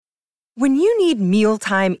When you need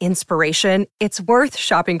mealtime inspiration, it's worth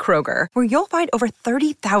shopping Kroger, where you'll find over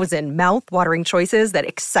 30,000 mouth-watering choices that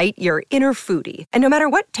excite your inner foodie. And no matter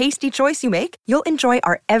what tasty choice you make, you'll enjoy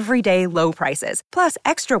our everyday low prices, plus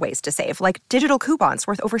extra ways to save, like digital coupons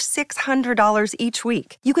worth over $600 each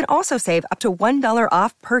week. You can also save up to $1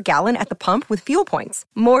 off per gallon at the pump with fuel points.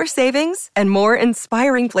 More savings and more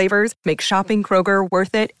inspiring flavors make shopping Kroger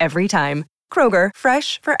worth it every time. Kroger,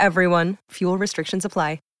 fresh for everyone. Fuel restrictions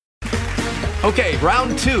apply. Okay,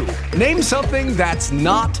 round two. Name something that's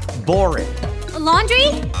not boring. A laundry?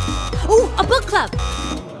 Ooh, a book club.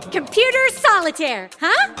 Computer solitaire,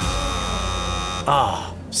 huh?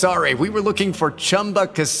 Ah, sorry, we were looking for Chumba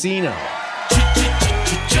Casino.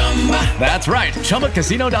 That's right,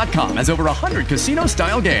 ChumbaCasino.com has over 100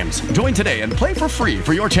 casino-style games. Join today and play for free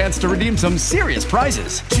for your chance to redeem some serious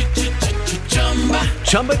prizes.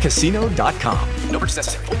 ChumbaCasino.com. No purchase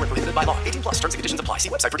necessary. Void where prohibited by law. 18 plus. Terms and conditions apply. See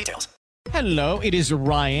website for details. Hello, it is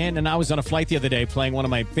Ryan, and I was on a flight the other day playing one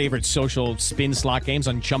of my favorite social spin slot games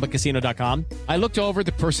on ChumbaCasino.com. I looked over at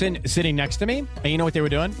the person sitting next to me, and you know what they were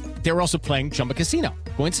doing? They were also playing Chumba Casino.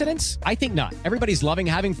 Coincidence? I think not. Everybody's loving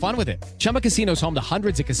having fun with it. Chumba Casino is home to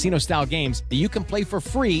hundreds of casino-style games that you can play for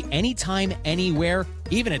free anytime, anywhere,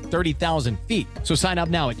 even at 30,000 feet. So sign up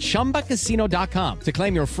now at ChumbaCasino.com to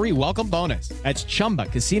claim your free welcome bonus. That's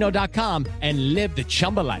ChumbaCasino.com and live the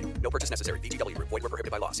Chumba life. No purchase necessary. VGW. Void where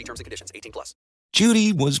prohibited by law. See terms and conditions. 18 plus.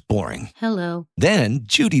 Judy was boring. Hello. Then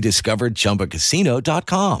Judy discovered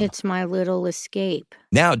ChumbaCasino.com. It's my little escape.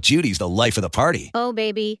 Now Judy's the life of the party. Oh,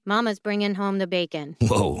 baby, mama's bringing home the bacon.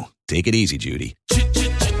 Whoa, take it easy, Judy.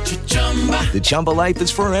 The Chumba life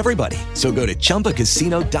is for everybody. So go to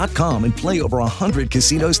ChumbaCasino.com and play over 100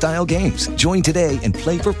 casino-style games. Join today and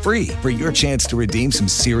play for free for your chance to redeem some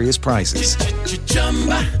serious prizes.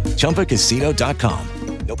 ChumbaCasino.com.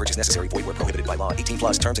 No purchase necessary. Void where prohibited by law. 18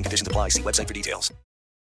 plus. Terms and conditions apply. See website for details.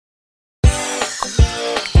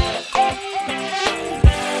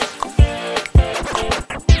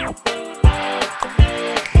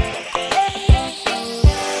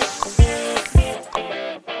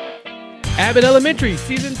 Abbott Elementary,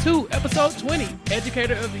 Season 2, Episode 20,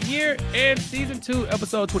 Educator of the Year, and Season 2,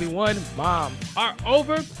 Episode 21, Mom, are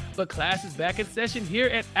over, but class is back in session here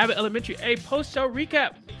at Abbott Elementary, a post-show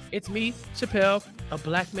recap. It's me, Chappelle, a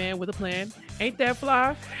black man with a plan. Ain't that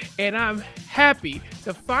fly? And I'm happy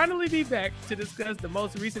to finally be back to discuss the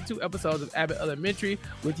most recent 2 episodes of Abbott Elementary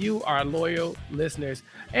with you, our loyal listeners.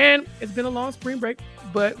 And it's been a long spring break,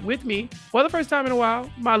 but with me, for the first time in a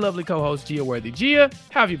while, my lovely co-host, Gia Worthy. Gia,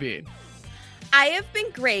 how have you been? I have been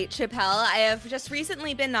great, Chappelle. I have just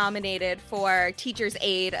recently been nominated for Teacher's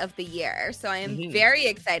Aide of the Year. So I am very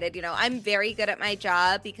excited. You know, I'm very good at my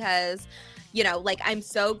job because, you know, like I'm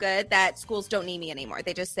so good that schools don't need me anymore.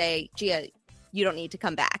 They just say, Gia, you don't need to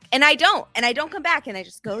come back. And I don't. And I don't come back. And I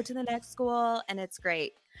just go to the next school and it's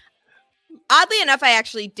great. Oddly enough, I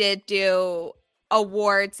actually did do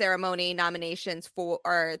award ceremony nominations for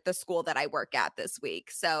the school that I work at this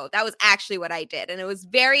week. So that was actually what I did. And it was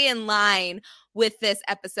very in line with this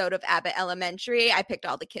episode of Abbott Elementary. I picked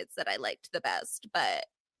all the kids that I liked the best, but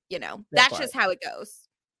you know, that's just how it goes.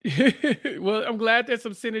 Well, I'm glad there's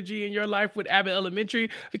some synergy in your life with Abbott Elementary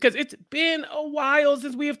because it's been a while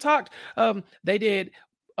since we have talked. They did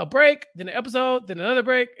a break, then an episode, then another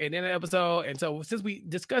break, and then an episode. And so since we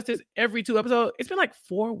discussed this every 2 episodes, it's been like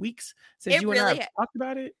 4 weeks since you and I have talked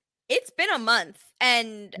about it. It's been a month,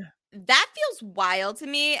 and that feels wild to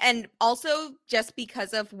me. And also just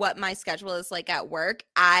because of what my schedule is like at work,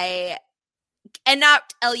 I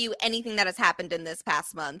cannot tell you anything that has happened in this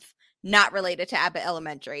past month not related to Abbott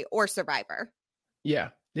Elementary or Survivor. Yeah.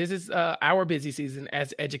 This is our busy season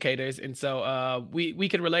as educators, and so we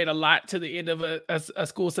can relate a lot to the end of a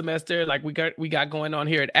school semester, like we got going on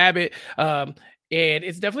here at Abbott. And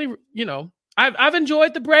it's definitely, you know, I've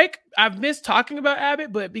enjoyed the break. I've missed talking about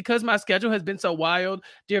Abbott, but because my schedule has been so wild,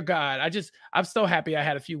 dear God, I'm so happy I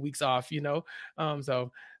had a few weeks off, you know. Now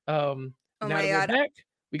that we're back,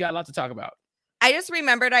 we got a lot to talk about. I just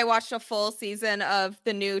remembered I watched a full season of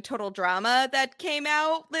the new Total Drama that came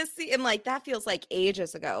out this season. Like, that feels like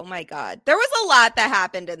ages ago. Oh my God. There was a lot that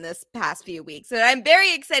happened in this past few weeks. And I'm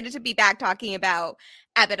very excited to be back talking about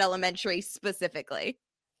Abbott Elementary specifically.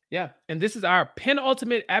 Yeah. And this is our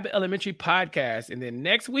penultimate Abbott Elementary podcast. And then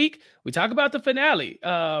next week, we talk about the finale.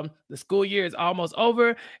 The school year is almost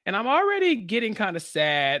over. And I'm already getting kind of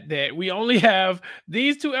sad that we only have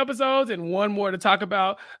these 2 episodes and one more to talk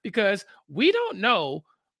about because we don't know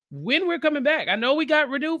when we're coming back. I know we got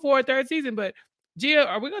renewed for a 3rd season, but Gia,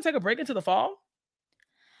 are we going to take a break into the fall?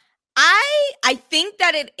 I think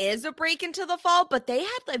that it is a break into the fall, but they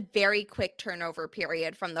had a very quick turnover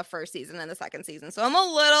period from the first season and the second season. So I'm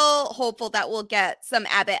a little hopeful that we'll get some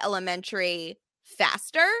Abbott Elementary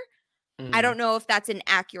faster. I don't know if that's an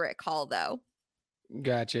accurate call, though.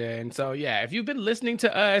 Gotcha. And so, yeah, if you've been listening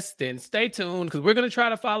to us, then stay tuned because we're going to try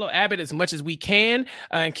to follow Abbott as much as we can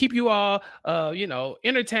and keep you all,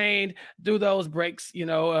 entertained through those breaks,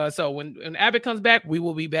 So when Abbott comes back, we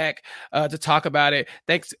will be back to talk about it.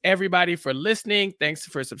 Thanks, everybody, for listening. Thanks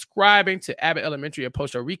for subscribing to Abbott Elementary, a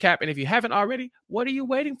post-show recap. And if you haven't already, what are you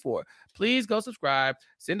waiting for? Please go subscribe,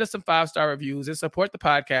 send us some 5-star reviews, and support the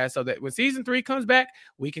podcast so that when season 3 comes back,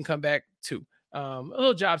 we can come back too. A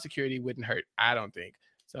little job security wouldn't hurt, I don't think.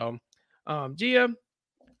 So, Gia,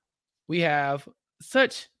 you have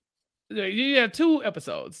 2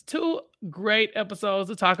 episodes, 2 great episodes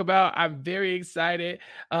to talk about. I'm very excited.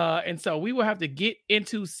 And so we will have to get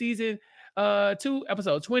into season 2,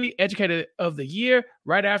 episode 20, Educator of the Year,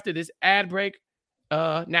 right after this ad break.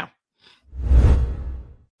 Now.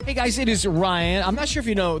 Hey guys, it is Ryan. I'm not sure if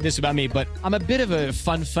you know this about me, but I'm a bit of a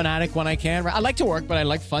fun fanatic when I can. I like to work, but I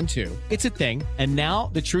like fun too. It's a thing. And now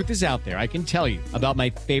the truth is out there. I can tell you about my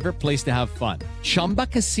favorite place to have fun. Chumba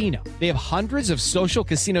Casino. They have hundreds of social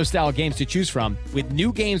casino style games to choose from with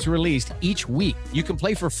new games released each week. You can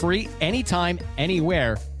play for free anytime,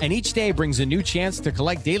 anywhere. And each day brings a new chance to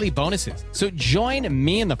collect daily bonuses. So join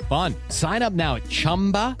me in the fun. Sign up now at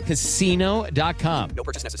ChumbaCasino.com. No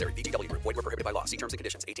purchase necessary. VGW Group. Void where prohibited by law. See terms and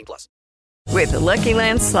conditions. 18+. With the Lucky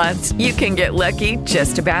Land Slots, you can get lucky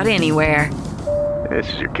just about anywhere.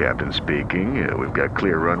 This is your captain speaking. We've got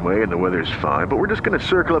clear runway and the weather's fine, but we're just going to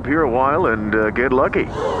circle up here a while and get lucky.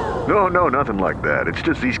 No, nothing like that. It's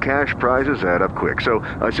just these cash prizes add up quick. So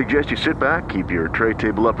I suggest you sit back, keep your tray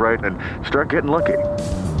table upright, and start getting lucky.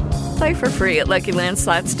 Play for free at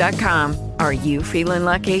LuckyLandSlots.com. Are you feeling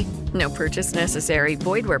lucky? No purchase necessary.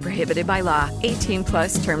 Void where prohibited by law.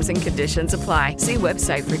 18+ terms and conditions apply. See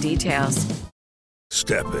website for details.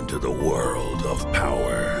 Step into the world of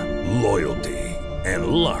power, loyalty, and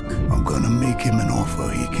luck. I'm gonna make him an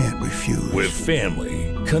offer he can't refuse. With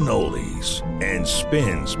family, cannolis, and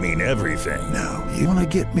spins mean everything. Now, you wanna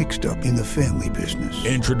get mixed up in the family business.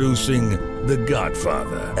 Introducing The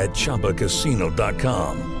Godfather at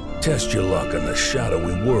ChumbaCasino.com. Test your luck in the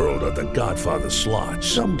shadowy world of The Godfather slot.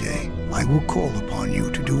 Someday, I will call upon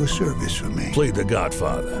you to do a service for me. Play The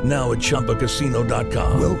Godfather, now at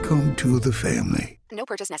ChumbaCasino.com. Welcome to the family. No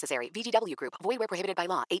purchase necessary. VGW Group. Void where prohibited by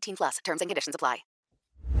law. 18+. Terms and conditions apply.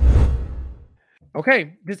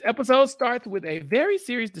 Okay, this episode starts with a very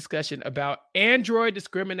serious discussion about Android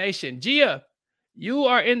discrimination. Gia, you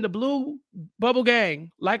are in the blue bubble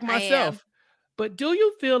gang, like myself. But do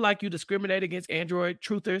you feel like you discriminate against Android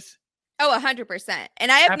truthers? Oh, 100%. And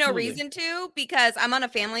I have Absolutely. no reason to because I'm on a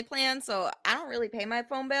family plan, so I don't really pay my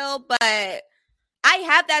phone bill, but I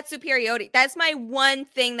have that superiority. That's my one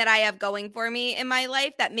thing that I have going for me in my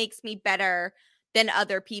life that makes me better than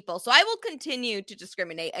other people. So I will continue to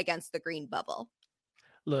discriminate against the green bubble.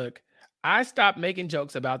 Look, I stopped making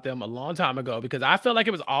jokes about them a long time ago because I felt like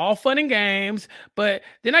it was all fun and games. But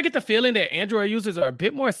then I get the feeling that Android users are a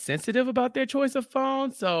bit more sensitive about their choice of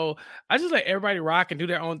phone. So I just let everybody rock and do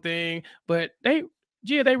their own thing. But they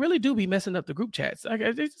really do be messing up the group chats.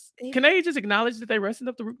 Can they just acknowledge that they're messing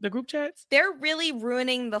up the group chats? They're really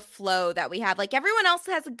ruining the flow that we have. Like everyone else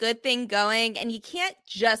has a good thing going and you can't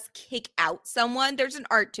just kick out someone. There's an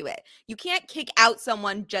art to it. You can't kick out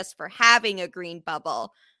someone just for having a green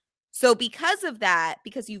bubble. So because of that,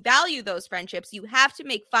 because you value those friendships, you have to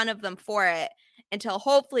make fun of them for it until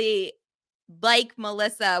hopefully, like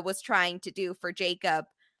Melissa was trying to do for Jacob,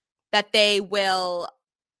 that they will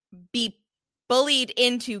be bullied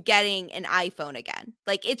into getting an iPhone again.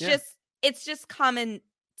 Like it's just common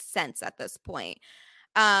sense at this point.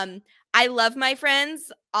 I love my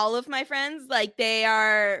friends, all of my friends, like they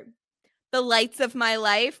are the lights of my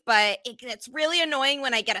life, but it's really annoying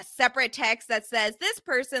when I get a separate text that says this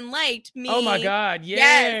person liked me. Oh my God.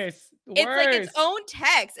 Yes. It's like its own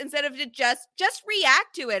text instead of to just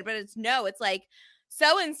react to it. But it's like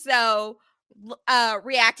so-and-so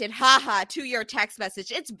reacted haha to your text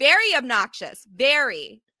message. It's very obnoxious.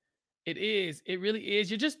 Very. It is. It really is.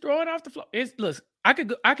 You're just throwing off the flow. Look, I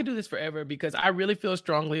could do this forever because I really feel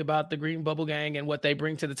strongly about the Green Bubble Gang and what they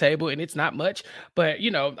bring to the table, and it's not much. But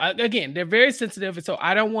again, they're very sensitive, and so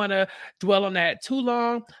I don't want to dwell on that too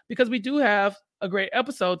long because we do have a great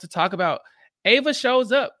episode to talk about. Ava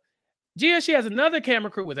shows up. Gia, she has another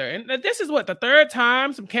camera crew with her, and this is the third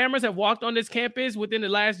time some cameras have walked on this campus within the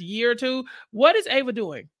last year or two. What is Ava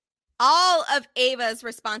doing? all of Ava's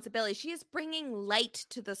responsibility. She is bringing light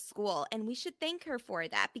to the school, and we should thank her for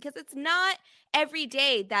that because it's not every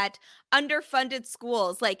day that underfunded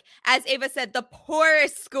schools, like as Ava said, the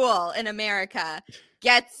poorest school in America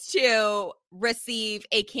gets to receive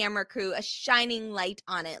a camera crew, a shining light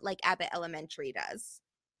on it like Abbott Elementary does.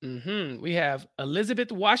 We have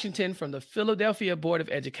Elizabeth Washington from the Philadelphia Board of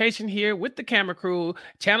Education here with the camera crew,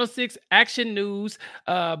 Channel 6 Action News,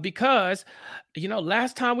 because,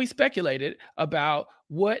 last time we speculated about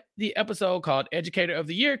what the episode called Educator of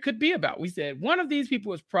the Year could be about. We said one of these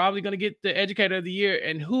people is probably going to get the Educator of the Year,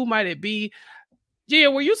 and who might it be? Gia,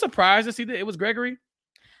 were you surprised to see that it was Gregory?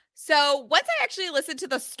 So once I actually listened to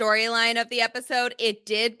the storyline of the episode, it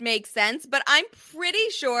did make sense, but I'm pretty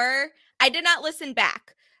sure I did not listen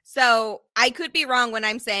back. So I could be wrong when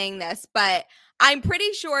I'm saying this, but I'm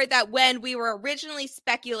pretty sure that when we were originally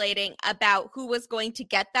speculating about who was going to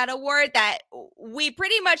get that award, that we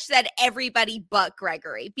pretty much said everybody but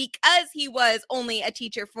Gregory because he was only a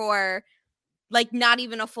teacher for not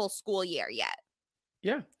even a full school year yet.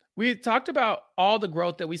 Yeah. We talked about all the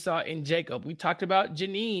growth that we saw in Jacob. We talked about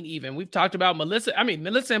Janine even. We've talked about Melissa. I mean,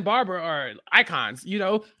 Melissa and Barbara are icons,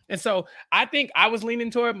 And so I think I was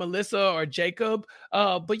leaning toward Melissa or Jacob.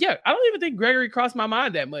 But yeah, I don't even think Gregory crossed my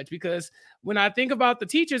mind that much because when I think about the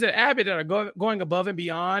teachers at Abbott that are going above and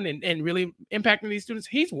beyond and really impacting these students,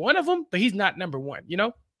 he's one of them, but he's not number one,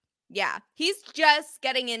 Yeah, he's just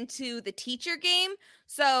getting into the teacher game.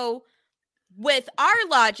 So with our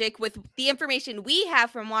logic, with the information we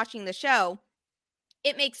have from watching the show,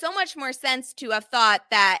 it makes so much more sense to have thought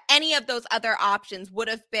that any of those other options would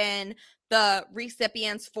have been the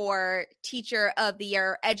recipients for Teacher of the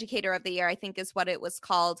Year, Educator of the Year, I think is what it was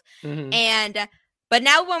called. But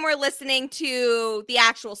now when we're listening to the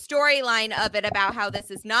actual storyline of it about how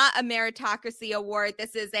this is not a meritocracy award,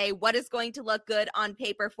 this is a what is going to look good on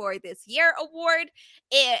paper for this year award,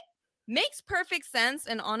 it makes perfect sense,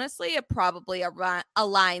 and honestly, it probably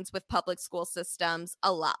aligns with public school systems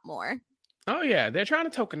a lot more. Oh, yeah. They're trying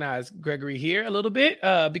to tokenize Gregory here a little bit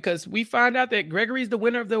because we find out that Gregory's the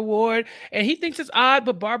winner of the award, and he thinks it's odd,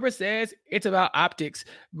 but Barbara says it's about optics.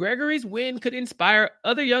 Gregory's win could inspire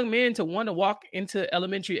other young men to want to walk into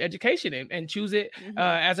elementary education and choose it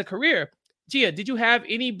as a career. Gia, did you have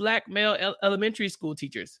any Black male elementary school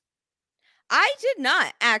teachers? I did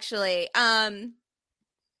not, actually.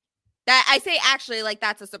 That I say actually like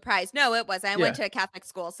that's a surprise. No, it wasn't. I went to a Catholic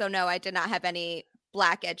school, so no, I did not have any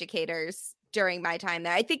Black educators during my time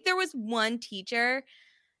there. I think there was one teacher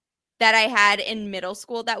that I had in middle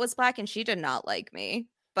school that was Black, and she did not like me.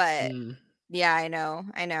 But yeah, I know.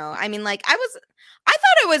 I mean, I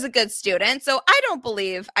thought I was a good student, so I don't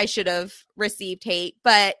believe I should have received hate.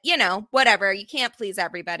 But whatever. You can't please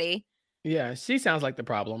everybody. Yeah, she sounds like the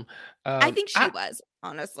problem. I think she was,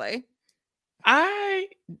 honestly. I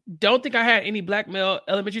don't think I had any Black male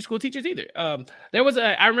elementary school teachers either. There was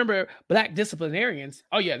I remember Black disciplinarians.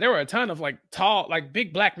 Oh yeah, there were a ton of tall,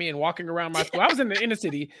 big Black men walking around my school. I was in the inner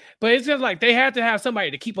city, but it's just they had to have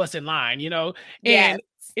somebody to keep us in line, And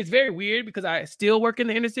it's very weird because I still work in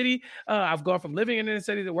the inner city. I've gone from living in the inner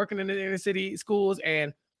city to working in the inner city schools,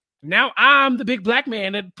 and now I'm the big Black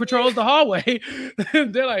man that patrols the hallway.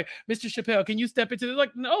 They're like, Mr. Chappelle, can you step into this?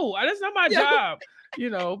 No, that's not my job.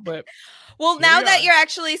 But well, now that you're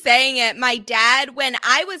actually saying it, my dad, when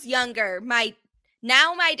I was younger, my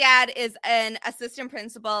dad is an assistant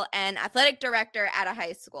principal and athletic director at a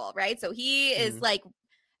high school, right? So he is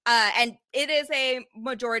and it is a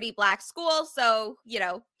majority Black school. So,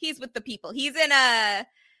 he's with the people. He's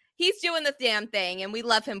doing the damn thing and we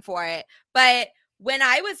love him for it. But when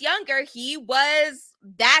I was younger, he was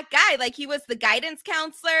that guy. He was the guidance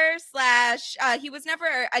counselor / he was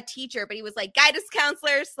never a teacher, but he was guidance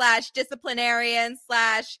counselor / disciplinarian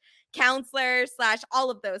 / counselor /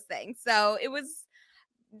 all of those things. So it was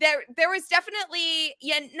there was definitely,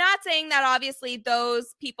 not saying that obviously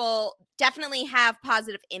those people definitely have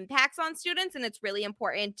positive impacts on students, and it's really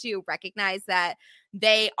important to recognize that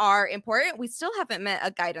they are important. We still haven't met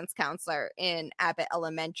a guidance counselor in Abbott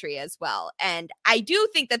Elementary as well. And I do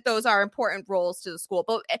think that those are important roles to the school.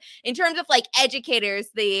 But in terms of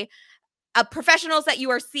educators, the professionals that you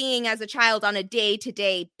are seeing as a child on a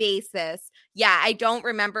day-to-day basis, I don't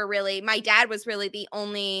remember really. My dad was really the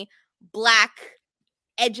only Black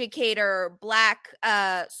educator, Black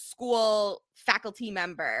school faculty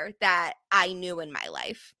member that I knew in my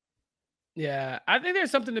life. Yeah, I think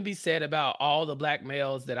there's something to be said about all the Black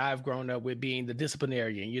males that I've grown up with being the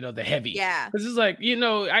disciplinarian, the heavy. Yeah. Because it's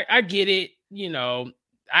I get it,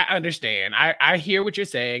 I understand. I hear what you're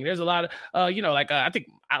saying. There's a lot of, I think,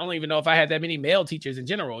 I don't even know if I had that many male teachers in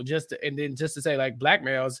general, and then just to say like black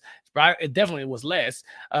males, it definitely was less.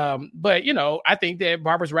 But, I think that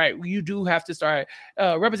Barbara's right. You do have to start,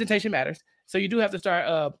 representation matters. So you do have to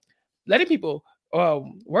start letting people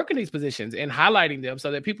work in these positions and highlighting them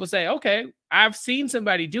so that people say, okay, I've seen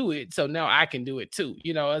somebody do it, so now I can do it too.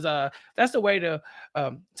 That's the way to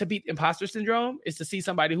beat imposter syndrome, is to see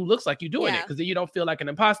somebody who looks like you doing it, because then you don't feel like an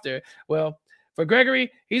imposter. Well, for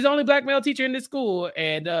Gregory, he's the only black male teacher in this school,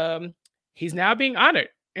 and he's now being honored.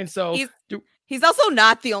 And so he's also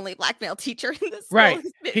not the only black male teacher in this school. Right.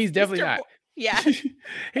 He's definitely not. Yeah. He's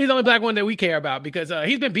the only black one that we care about, because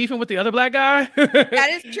he's been beefing with the other black guy. That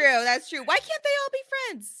is true. That's true. Why can't they all be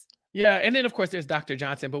friends? Yeah. And then, of course, there's Dr.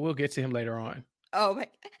 Johnson, but we'll get to him later on. Oh, my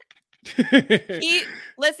God.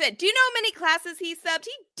 Listen, do you know how many classes he subbed?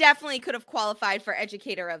 He definitely could have qualified for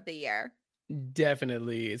Educator of the Year.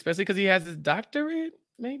 Definitely. Especially because he has his doctorate,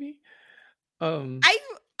 maybe.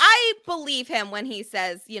 I believe him when he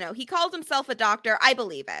says, he called himself a doctor. I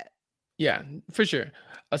believe it. Yeah, for sure.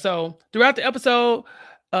 So throughout the episode,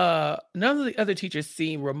 none of the other teachers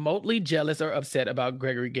seem remotely jealous or upset about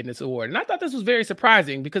Gregory getting this award. And I thought this was very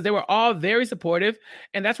surprising, because they were all very supportive.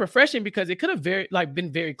 And that's refreshing, because it could have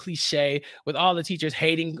been very cliche with all the teachers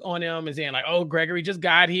hating on him and saying like, oh, Gregory just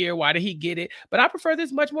got here, why did he get it? But I prefer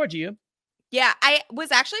this much more, Gia. Yeah, I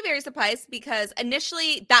was actually very surprised, because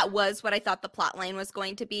initially that was what I thought the plot line was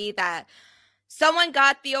going to be, that someone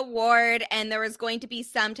got the award and there was going to be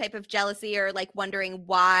some type of jealousy or like wondering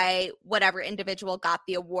why whatever individual got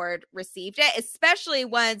the award received it, especially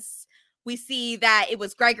once we see that it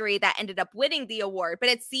was Gregory that ended up winning the award. But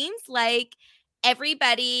it seems like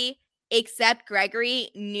everybody except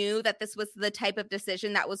Gregory knew that this was the type of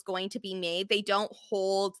decision that was going to be made. They don't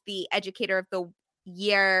hold the Educator of the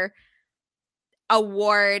Year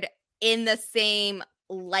award in the same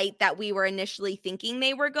light that we were initially thinking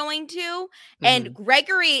they were going to. Mm-hmm. And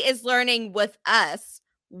Gregory is learning with us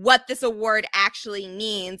what this award actually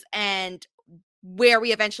means, and where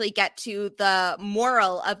we eventually get to the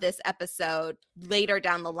moral of this episode later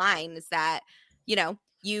down the line is that,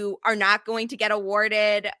 you are not going to get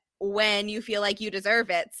awarded when you feel like you deserve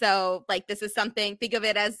it. So like, this is something, think of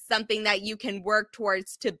it as something that you can work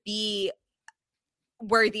towards to be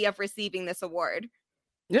worthy of receiving this award.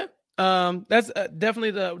 Yeah. That's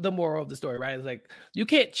definitely the moral of the story, right? It's like, you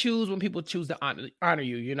can't choose when people choose to honor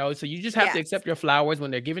you, so you just have to accept your flowers when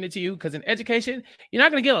they're giving it to you, because in education, you're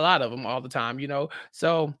not going to get a lot of them all the time,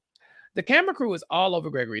 So the camera crew is all over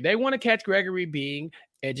Gregory. They want to catch Gregory being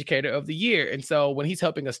Educator of the Year. And so when he's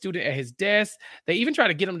helping a student at his desk, they even try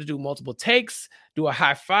to get him to do multiple takes, do a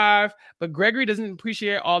high five, but Gregory doesn't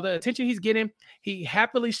appreciate all the attention he's getting. He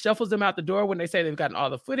happily shuffles them out the door when they say they've gotten all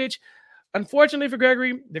the footage. Unfortunately for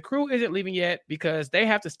Gregory, the crew isn't leaving yet, because they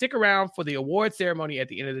have to stick around for the award ceremony at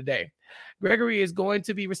the end of the day. Gregory is going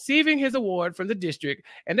to be receiving his award from the district,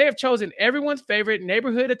 and they have chosen everyone's favorite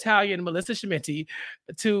neighborhood Italian, Melissa Schmitti,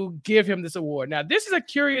 to give him this award. Now, this is a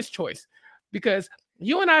curious choice, because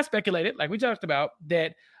you and I speculated, like we talked about,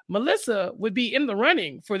 that Melissa would be in the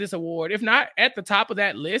running for this award, if not at the top of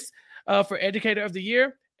that list for Educator of the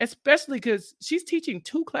Year, especially because she's teaching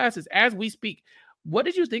 2 classes as we speak. What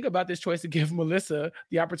did you think about this choice to give Melissa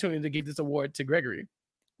the opportunity to give this award to Gregory?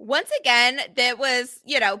 Once again, that was,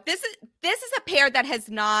 this is a pair that has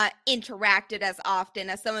not interacted as often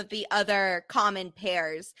as some of the other common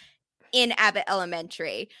pairs in Abbott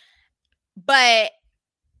Elementary. But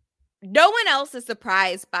no one else is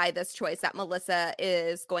surprised by this choice that Melissa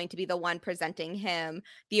is going to be the one presenting him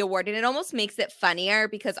the award. And it almost makes it funnier,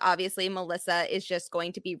 because obviously Melissa is just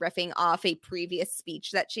going to be riffing off a previous speech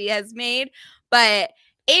that she has made. But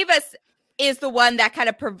Ava is the one that kind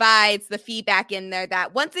of provides the feedback in there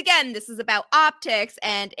that, once again, this is about optics.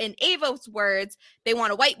 And in Ava's words, they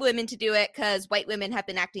want white women to do it because white women have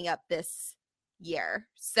been acting up this year.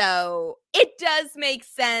 So it does make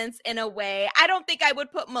sense in a way. I don't think I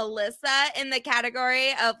would put Melissa in the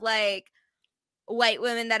category of like white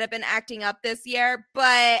women that have been acting up this year,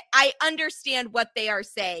 but I understand what they are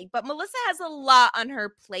saying. But Melissa has a lot on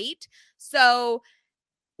her plate. So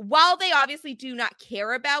while they obviously do not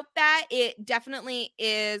care about that, it definitely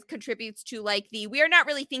contributes to like we are not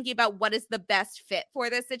really thinking about what is the best fit for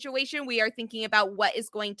this situation. We are thinking about what is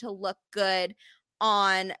going to look good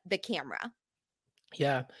on the camera.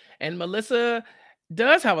 Yeah. And Melissa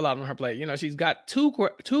does have a lot on her plate. She's got two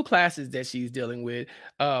classes that she's dealing with.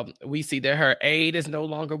 We see that her aide is no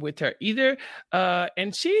longer with her either.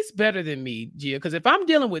 And she's better than me, Gia, because if I'm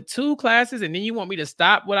dealing with two classes and then you want me to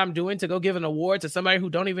stop what I'm doing to go give an award to somebody who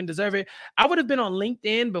don't even deserve it, I would have been on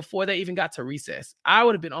LinkedIn before they even got to recess. I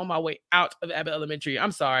would have been on my way out of Abbott Elementary.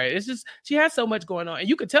 I'm sorry. It's just, she has so much going on, and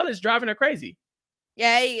you could tell it's driving her crazy.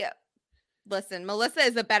 Yeah. Listen, Melissa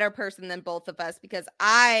is a better person than both of us because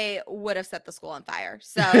I would have set the school on fire.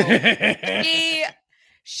 So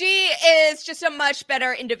she is just a much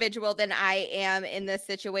better individual than I am in this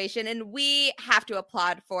situation, and we have to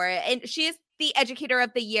applaud for it. And she is the educator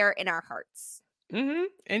of the year in our hearts. Mm-hmm.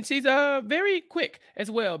 And she's very quick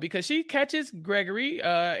as well, because she catches Gregory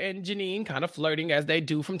and Janine kind of flirting, as they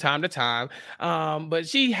do from time to time. But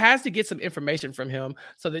she has to get some information from him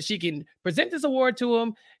so that she can present this award to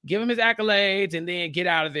him, give him his accolades, and then get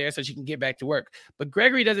out of there so she can get back to work. But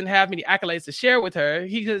Gregory doesn't have many accolades to share with her.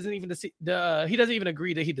 He doesn't even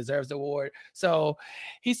agree that he deserves the award. So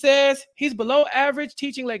he says he's below average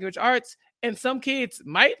teaching language arts, and some kids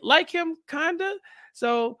might like him, kinda.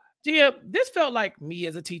 So Gia, this felt like me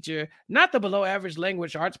as a teacher, not the below average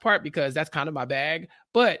language arts part, because that's kind of my bag,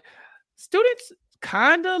 but students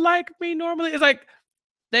kind of like me normally. It's like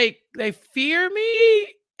they fear me,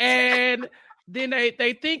 and then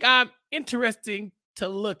they think I'm interesting to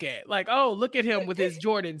look at. Like, oh, look at him with his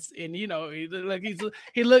Jordans, and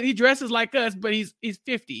he dresses like us, but he's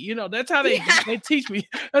 50. That's how they teach me.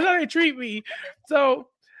 That's how they treat me. So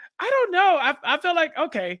I don't know. I felt like,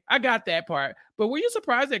 okay, I got that part. But were you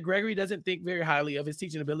surprised that Gregory doesn't think very highly of his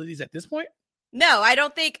teaching abilities at this point? No, I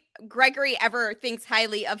don't think Gregory ever thinks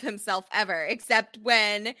highly of himself ever, except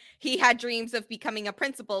when he had dreams of becoming a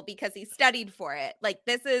principal because he studied for it. Like,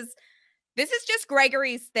 this is just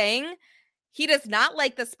Gregory's thing. He does not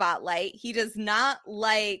like the spotlight. He does not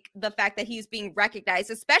like the fact that he's being recognized,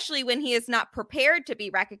 especially when he is not prepared to be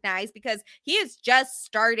recognized, because he is just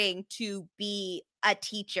starting to be a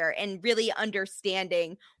teacher and really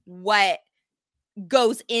understanding what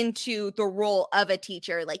goes into the role of a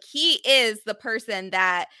teacher. Like, he is the person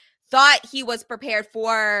that thought he was prepared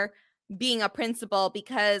for being a principal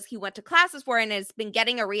because he went to classes for it and has been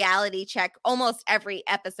getting a reality check almost every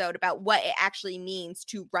episode about what it actually means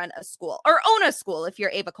to run a school or own a school if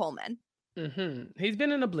you're Ava Coleman. Mm-hmm. He's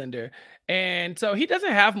been in a blender, and so he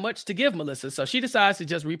doesn't have much to give Melissa. So she decides to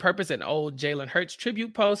just repurpose an old Jalen Hurts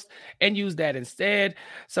tribute post and use that instead.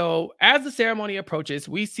 So as the ceremony approaches,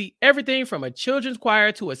 we see everything from a children's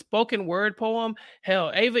choir to a spoken word poem.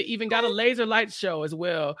 Hell, Ava even got a laser light show as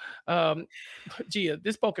well. Gia,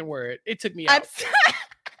 this spoken word, it took me out.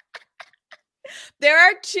 There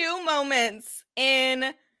are two moments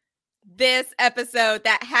in this episode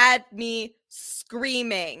that had me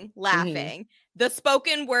screaming, laughing. Mm-hmm. The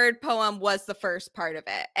spoken word poem was the first part of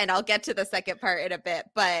it, and I'll get to the second part in a bit,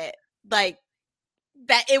 but like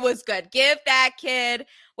that, it was good. Give that kid,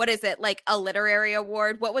 what is it, like a literary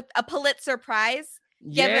award? What would a Pulitzer Prize?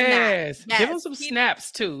 Yes. Give him some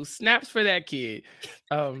snaps too. Snaps for that kid.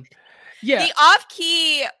 Yeah. The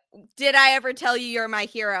off-key, did I ever tell you you're my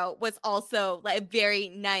hero, was also like a very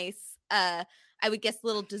nice, I would guess,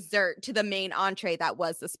 little dessert to the main entree that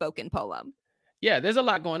was the spoken poem. Yeah, there's a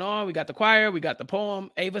lot going on. We got the choir, we got the poem.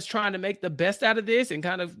 Ava's trying to make the best out of this and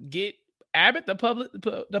kind of get Abbott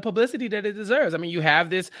the publicity that it deserves. I mean, you have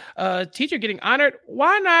this teacher getting honored.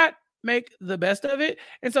 Why not make the best of it?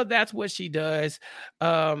 And so that's what she does.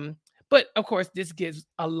 But of course, this gives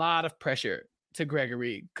a lot of pressure to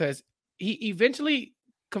Gregory, because he eventually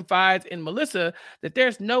confides in Melissa that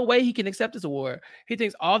there's no way he can accept this award. He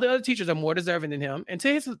thinks all the other teachers are more deserving than him. And to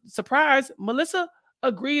his surprise, Melissa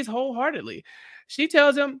agrees wholeheartedly. She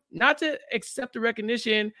tells him not to accept the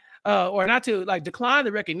recognition or not to decline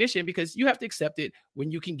the recognition, because you have to accept it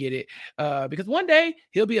when you can get it. Because one day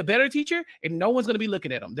he'll be a better teacher and no one's going to be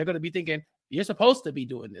looking at him. They're going to be thinking, you're supposed to be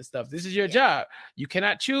doing this stuff. This is your job. You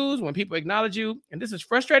cannot choose when people acknowledge you. And this is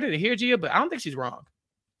frustrating to hear, Gia, but I don't think she's wrong.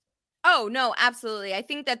 Oh, no, absolutely. I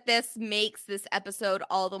think that this makes this episode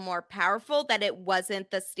all the more powerful, that it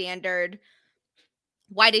wasn't the standard,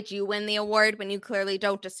 why did you win the award when you clearly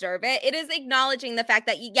don't deserve it? It is acknowledging the fact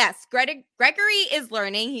that, yes, Gregory is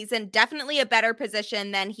learning. He's in definitely a better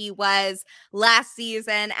position than he was last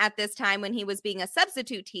season at this time when he was being a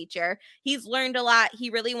substitute teacher. He's learned a lot. He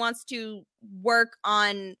really wants to work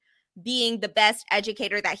on being the best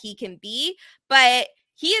educator that he can be, but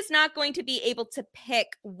he is not going to be able to pick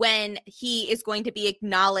when he is going to be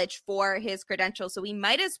acknowledged for his credentials. So we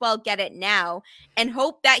might as well get it now and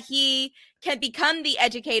hope that he can become the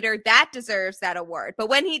educator that deserves that award. But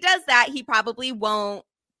when he does that, he probably won't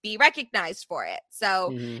be recognized for it. So,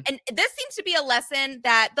 and this seems to be a lesson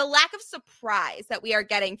that the lack of surprise that we are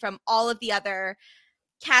getting from all of the other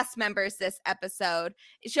cast members this episode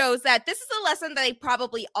shows that this is a lesson that they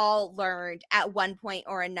probably all learned at one point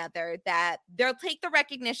or another, that they'll take the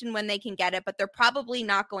recognition when they can get it, but they're probably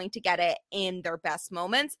not going to get it in their best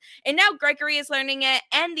moments. And now Gregory is learning it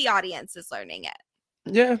and the audience is learning it.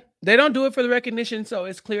 Yeah, they don't do it for the recognition, so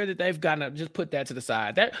it's clear that they've got to just put that to the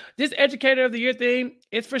side. That this Educator of the Year thing,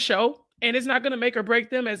 it's for show, and it's not going to make or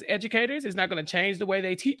break them as educators. It's not going to change the way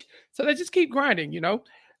they teach, so they just keep grinding,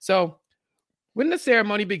 So when the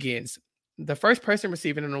ceremony begins, the first person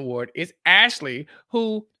receiving an award is Ashley,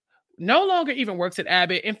 who no longer even works at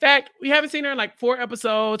Abbott. In fact, we haven't seen her in like 4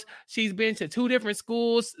 episodes. She's been to 2 different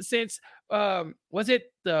schools since, what was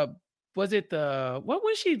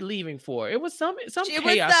she leaving for? It was some chaos. It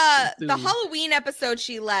was the Halloween episode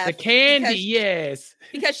she left. The candy, yes.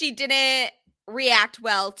 Because she didn't react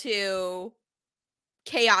well to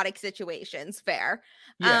chaotic situations. Fair.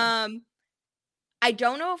 Yeah. I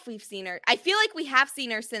don't know if we've seen her. I feel like we have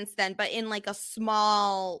seen her since then, but in like a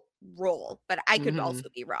small role. But I could also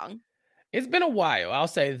be wrong. It's been a while, I'll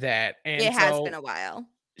say that. And it has been a while.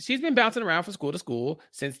 She's been bouncing around from school to school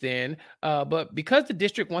since then. But because the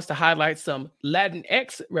district wants to highlight some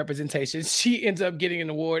Latinx representation, she ends up getting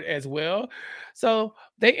an award as well. So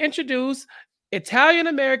they introduce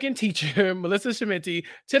Italian-American teacher Melissa Schmitti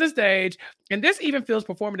to the stage. And this even feels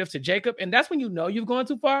performative to Jacob. And that's when you know you've gone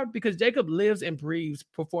too far, because Jacob lives and breathes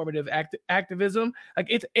performative activism. Like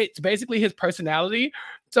it's basically his personality.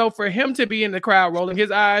 So for him to be in the crowd rolling his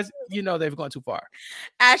eyes, they've gone too far.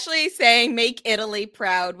 Ashley saying "Make Italy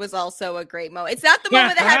Proud" was also a great moment. It's not the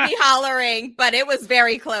moment that had me hollering, but it was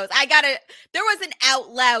very close. There was an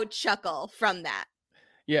out loud chuckle from that.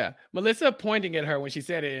 Yeah, Melissa pointing at her when she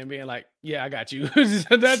said it and being like, yeah, I got you.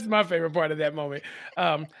 That's my favorite part of that moment.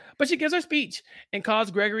 But she gives her speech and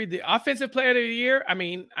calls Gregory the Offensive Player of the Year. I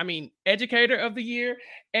mean, Educator of the Year,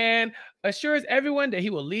 and assures everyone that he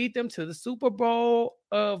will lead them to the Super Bowl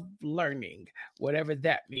of learning, whatever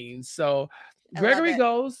that means. So Gregory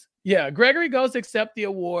goes to accept the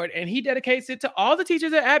award, and he dedicates it to all the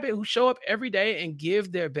teachers at Abbott who show up every day and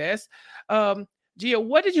give their best. Gia,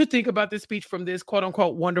 what did you think about this speech from this quote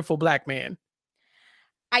unquote wonderful Black man?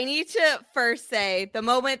 I need to first say the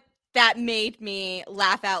moment that made me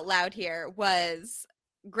laugh out loud here was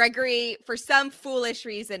Gregory, for some foolish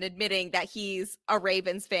reason, admitting that he's a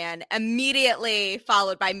Ravens fan, immediately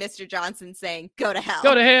followed by Mr. Johnson saying, "Go to hell."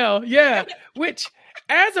 Go to hell. Yeah. Which,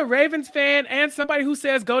 as a Ravens fan and somebody who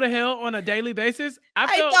says "go to hell" on a daily basis,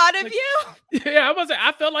 I thought of you. Yeah,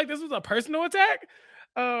 I felt like this was a personal attack.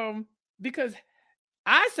 Because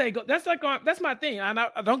I say go. That's my thing.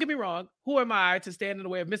 Don't get me wrong. Who am I to stand in the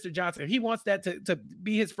way of Mr. Johnson? If he wants that to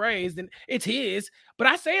be his phrase, then it's his. But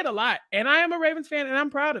I say it a lot, and I am a Ravens fan, and I'm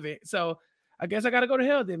proud of it. So I guess I got to go to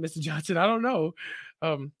hell then, Mr. Johnson. I don't know.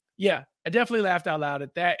 Yeah, I definitely laughed out loud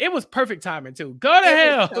at that. It was perfect timing too. Go to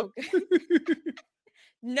hell. So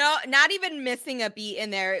no, not even missing a beat in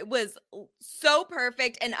there. It was so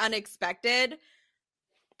perfect and unexpected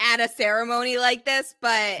at a ceremony like this,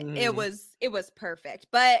 but it was perfect.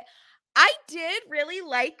 But I did really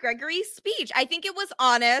like Gregory's speech. I think it was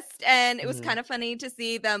honest, and it was kind of funny to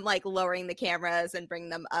see them like lowering the cameras and bring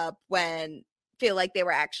them up when feel like they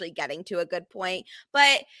were actually getting to a good point.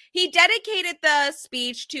 But he dedicated the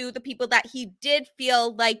speech to the people that he did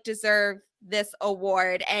feel like deserve this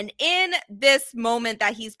award. And in this moment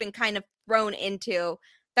that he's been kind of thrown into,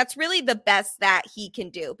 that's really the best that he can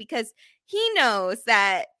do, because he knows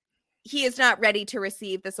that he is not ready to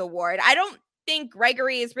receive this award. I don't think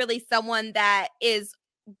Gregory is really someone that is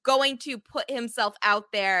going to put himself out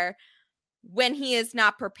there when he is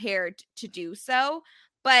not prepared to do so.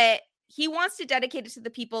 But he wants to dedicate it to the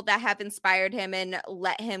people that have inspired him and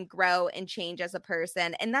let him grow and change as a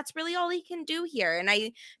person. And that's really all he can do here. And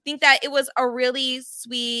I think that it was a really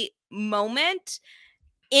sweet moment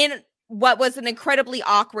in what was an incredibly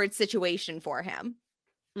awkward situation for him.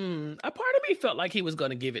 A part of me felt like he was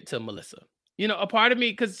going to give it to Melissa. A part of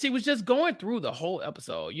me, because she was just going through the whole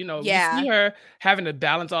episode. You see her having to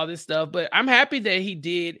balance all this stuff. But I'm happy that he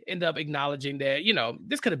did end up acknowledging that,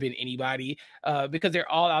 this could have been anybody because they're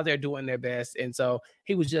all out there doing their best. And so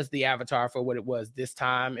he was just the avatar for what it was this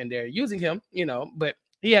time. And they're using him, but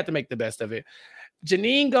he had to make the best of it.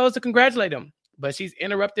 Janine goes to congratulate him, but she's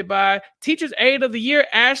interrupted by Teacher's Aide of the Year,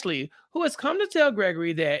 Ashley, who has come to tell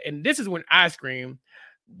Gregory that, and this is when I scream,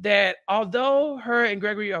 that although her and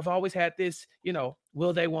Gregory have always had this,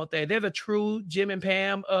 will they, won't they? They're the true Jim and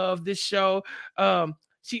Pam of this show.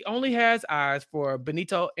 she only has eyes for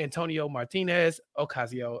Benito Antonio Martinez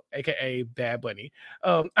Ocasio, aka Bad Bunny.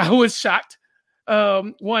 I was shocked.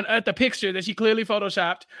 One, at the picture that she clearly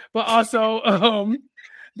photoshopped, but also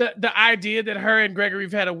the idea that her and Gregory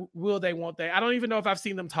have had a will they, won't they. I don't even know if I've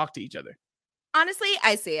seen them talk to each other. Honestly,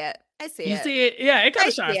 I see it. You see it? Yeah, it kind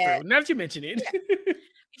of shines through. Now that you mention it. Yeah.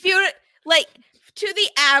 If you like, to the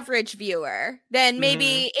average viewer, then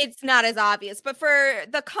maybe it's not as obvious. But for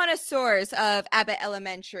the connoisseurs of Abbott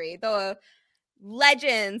Elementary, the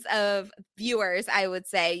legends of viewers, I would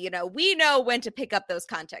say, you know, we know when to pick up those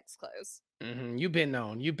context clues. You've been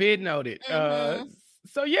known. You've been noted.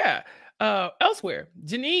 So yeah. Elsewhere,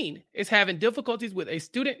 Janine is having difficulties with a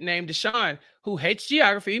student named Deshaun who hates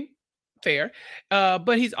geography. Fair.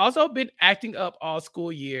 But he's also been acting up all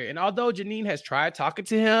school year. And although Janine has tried talking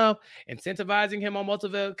to him, incentivizing him on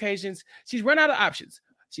multiple occasions, she's run out of options.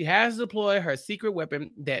 She has to deploy her secret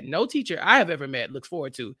weapon that no teacher I have ever met looks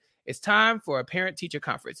forward to. It's time for a parent-teacher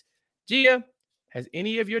conference. Gia, has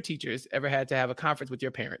any of your teachers ever had to have a conference with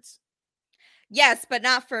your parents? Yes, but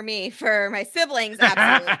not for me. For my siblings,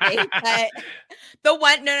 absolutely. But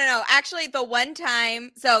actually, the one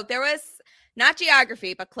time, so there was not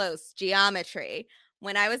geography, but close, geometry.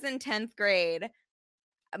 When I was in 10th grade,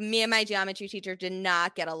 me and my geometry teacher did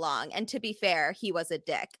not get along. And to be fair, he was a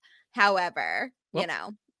dick. However, you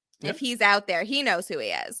know, if he's out there, he knows who he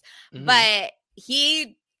is. But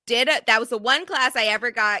he did it. That was the one class I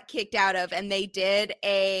ever got kicked out of. And they did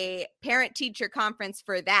a parent-teacher conference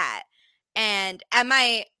for that. And at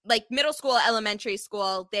my middle school, elementary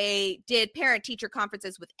school, they did parent teacher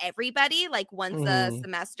conferences with everybody once a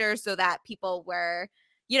semester so that people were,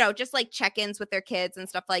 you know, just check-ins with their kids and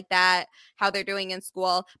stuff like that, how they're doing in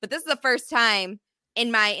school. But this is the first time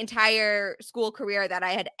in my entire school career that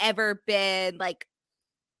I had ever been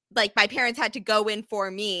my parents had to go in for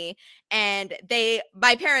me, and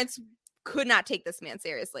my parents could not take this man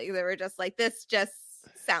seriously. They were just like, this just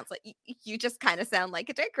sounds like you just kind of sound like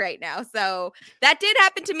a dick right now. So that did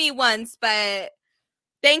happen to me once, but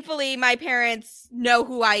thankfully my parents know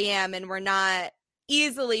who I am and were not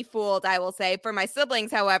easily fooled, I will say. For my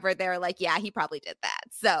siblings, however, they're like, yeah, he probably did that.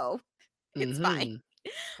 So it's fine.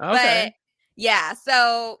 Okay. But yeah,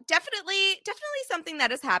 so definitely something that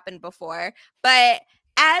has happened before. But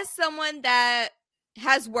as someone that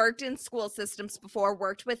has worked in school systems before,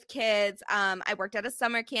 worked with kids. I worked at a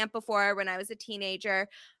summer camp before when I was a teenager.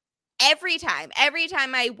 Every time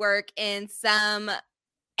I work in some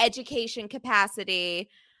education capacity,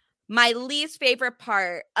 my least favorite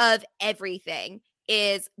part of everything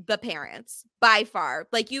is the parents, by far.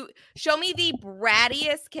 You show me the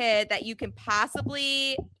brattiest kid that you can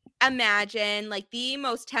possibly imagine, the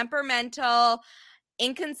most temperamental,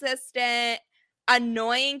 inconsistent,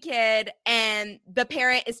 annoying kid, and the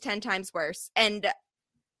parent is 10 times worse and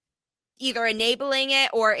either enabling it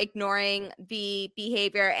or ignoring the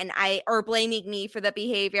behavior or blaming me for the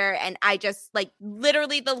behavior. And I just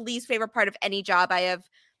literally the least favorite part of any job I have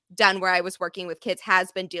done where I was working with kids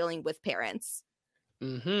has been dealing with parents.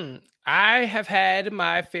 I have had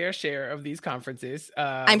my fair share of these conferences.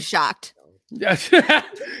 I'm shocked.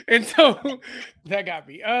 And so that got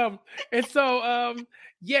me.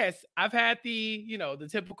 Yes, I've had the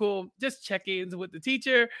typical just check-ins with the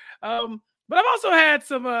teacher. But I've also had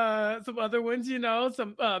some other ones,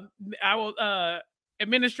 some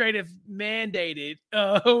administrative mandated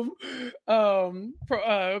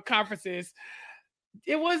conferences.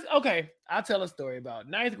 It was okay. I'll tell a story about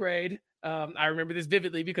 9th grade. I remember this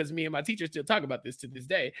vividly because me and my teacher still talk about this to this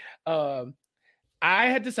day. I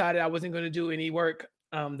had decided I wasn't going to do any work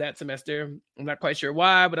that semester. I'm not quite sure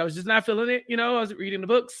why, but I was just not feeling it. I was reading the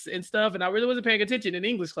books and stuff, and I really wasn't paying attention in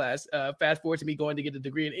English class. Fast forward to me going to get a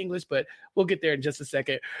degree in English, but we'll get there in just a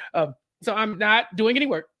second. So I'm not doing any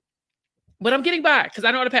work, but I'm getting by because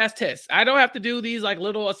I know how to pass tests. I don't have to do these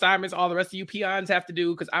little assignments all the rest of you peons have to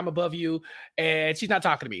do because I'm above you, and she's not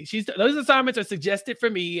talking to me. Those assignments are suggested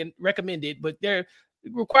for me and recommended, but they're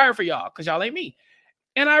required for y'all because y'all ain't me.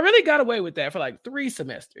 And I really got away with that for 3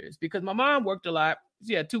 semesters because my mom worked a lot.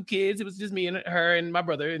 She had 2 kids. It was just me and her and my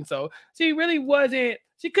brother. And so she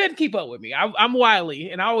couldn't keep up with me. I'm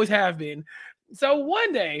wily and I always have been. So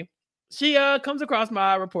one day she comes across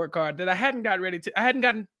my report card that I hadn't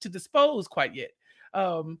gotten to dispose quite yet.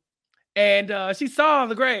 And she saw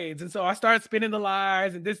the grades. And so I started spinning the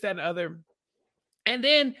lines and this, that, and the other. And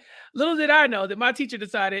then little did I know that my teacher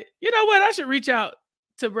decided, you know what, I should reach out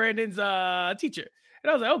to Brandon's teacher. And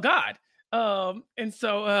I was like, oh God. And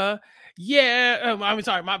so, I'm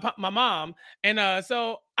sorry, my mom. And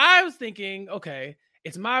so I was thinking, okay,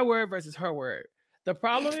 it's my word versus her word. The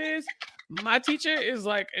problem is My teacher is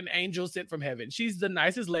like an angel sent from heaven. She's the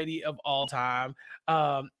nicest lady of all time.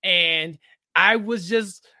 And I was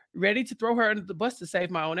just ready to throw her under the bus to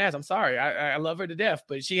save my own ass. I'm sorry. I love her to death,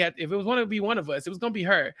 but if it was going to be one of us, it was going to be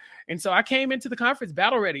her. And so I came into the conference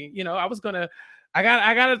battle ready. You know, I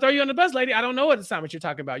got to throw you on the bus, lady. I don't know what assignment you're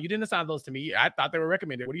talking about. You didn't assign those to me. I thought they were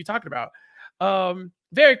recommended. What are you talking about?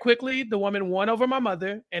 Very quickly, the woman won over my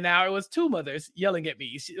mother, and now it was two mothers yelling at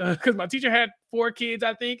me because my teacher had 4 kids,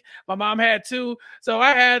 I think. My mom had 2. So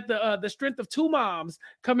I had the strength of 2 moms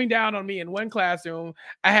coming down on me in one classroom.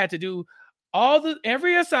 I had to do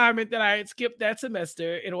every assignment that I had skipped that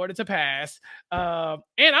semester in order to pass. And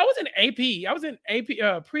I was in AP. I was in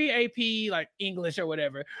AP, pre-AP, like English or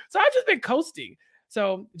whatever. So I've just been coasting.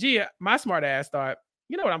 So, my smart ass thought,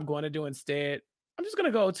 you know what I'm going to do instead? I'm just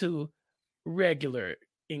going to go to regular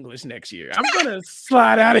English next year. I'm going to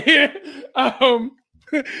slide out of here.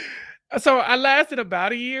 So I lasted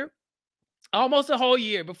about a year. Almost a whole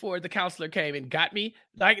year before the counselor came and got me,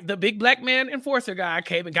 like the big black man enforcer guy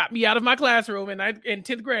came and got me out of my classroom in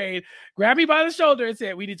 10th grade, grabbed me by the shoulder and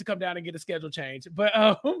said, we need to come down and get a schedule change. But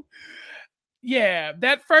yeah,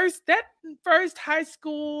 that first high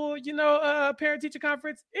school, parent teacher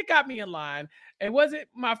conference, it got me in line. It wasn't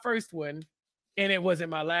my first one and it wasn't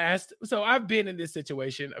my last. So I've been in this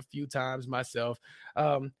situation a few times myself.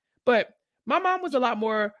 But my mom was a lot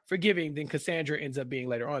more forgiving than Cassandra ends up being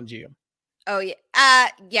later on, Gia. Oh, yeah.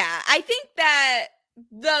 Yeah, I think that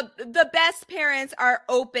the best parents are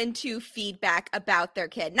open to feedback about their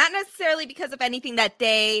kid, not necessarily because of anything that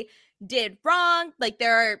they did wrong. Like,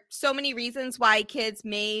 there are so many reasons why kids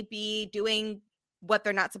may be doing what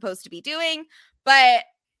they're not supposed to be doing, but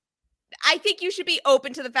I think you should be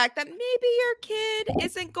open to the fact that maybe your kid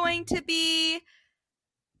isn't going to be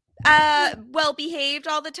well behaved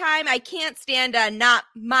all the time. I can't stand a not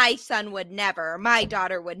my son would never, my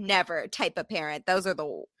daughter would never type of parent. Those are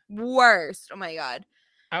the worst. Oh my God.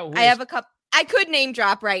 I have a couple. I could name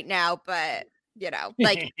drop right now, but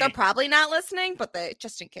like they're probably not listening, but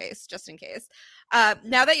just in case. Now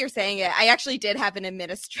that you're saying it, I actually did have an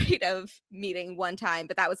administrative meeting one time,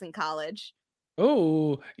 but that was in college.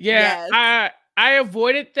 Oh, yeah. Yes. I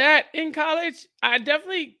avoided that in college. I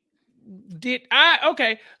definitely did.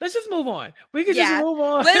 Okay, let's just move on. We can just move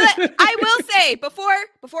on. I will say before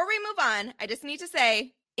we move on, I just need to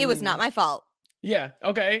say it was not my fault. Yeah.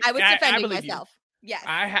 Okay. I was defending myself. Yes.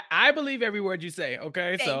 I believe every word you say.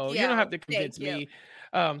 Okay. So you don't have to convince me.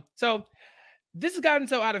 So this has gotten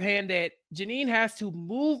so out of hand that Janine has to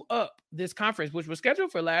move up this conference, which was scheduled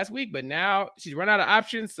for last week, but now she's run out of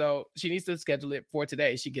options. So she needs to schedule it for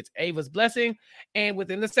today. She gets Ava's blessing. And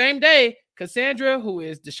within the same day, Cassandra, who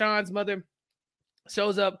is Deshaun's mother,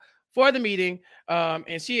 shows up for the meeting.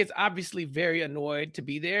 And she is obviously very annoyed to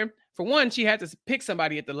be there. For one, she had to pick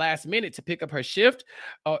somebody at the last minute to pick up her shift.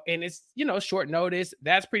 And it's, short notice.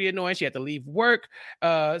 That's pretty annoying. She had to leave work.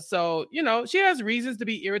 So, she has reasons to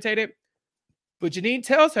be irritated. But Janine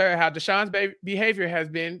tells her how Deshaun's behavior has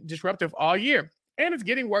been disruptive all year, and it's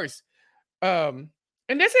getting worse. And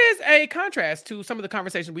this is a contrast to some of the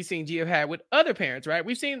conversations we've seen Gia had with other parents, right?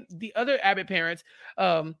 We've seen the other Abbott parents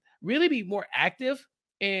really be more active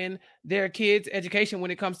in their kids' education when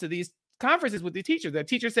it comes to these conferences with the teacher. The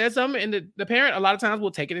teacher says something, and the parent a lot of times will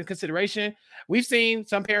take it into consideration. We've seen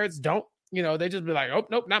some parents don't. They just be like, oh,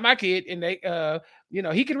 nope, not my kid. And they,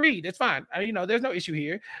 he can read. It's fine. There's no issue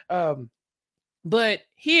here. But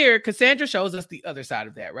here, Cassandra shows us the other side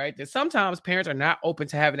of that, right? That sometimes parents are not open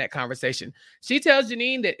to having that conversation. She tells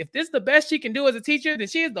Janine that if this is the best she can do as a teacher, then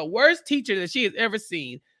she is the worst teacher that she has ever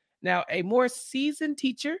seen. Now, a more seasoned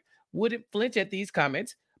teacher wouldn't flinch at these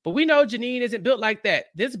comments, but we know Janine isn't built like that.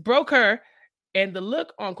 This broke her, and the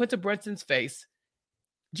look on Quinta Brunson's face,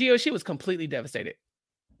 Gio, she was completely devastated.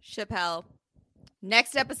 Chappelle,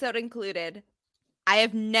 next episode included, I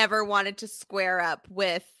have never wanted to square up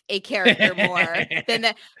with a character more than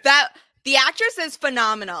that. The actress is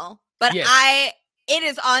phenomenal, but yes. It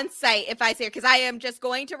is on site if I say it, because I am just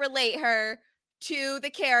going to relate her to the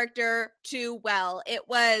character too well. It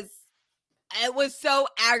was so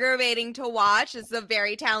aggravating to watch. It's a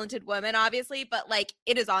very talented woman, obviously, but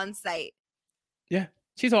it is on site. Yeah,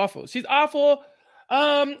 she's awful. She's awful.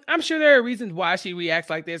 I'm sure there are reasons why she reacts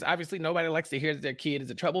like this. Obviously, nobody likes to hear that their kid is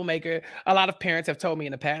a troublemaker. A lot of parents have told me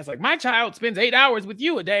in the past, my child spends 8 hours with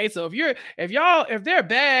you a day. So if they're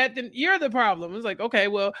bad, then you're the problem. It's okay,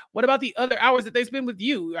 well, what about the other hours that they spend with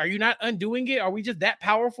you? Are you not undoing it? Are we just that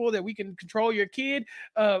powerful that we can control your kid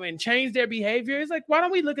and change their behavior? It's why don't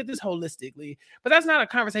we look at this holistically? But that's not a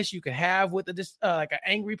conversation you can have with an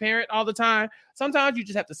angry parent all the time. Sometimes you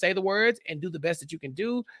just have to say the words and do the best that you can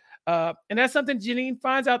do. And that's something Janine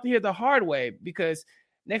finds out here the hard way, because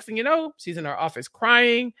next thing you know, she's in her office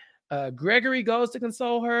crying. Gregory goes to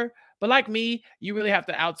console her. But like me, you really have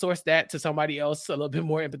to outsource that to somebody else a little bit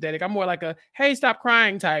more empathetic. I'm more like a, hey, stop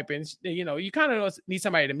crying type. And, you know, you kind of need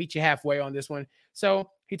somebody to meet you halfway on this one. So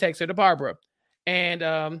he takes her to Barbara. And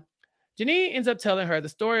Janine ends up telling her the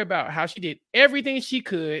story about how she did everything she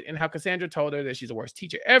could and how Cassandra told her that she's the worst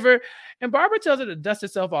teacher ever. And Barbara tells her to dust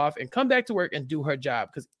herself off and come back to work and do her job.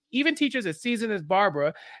 Because even teachers as seasoned as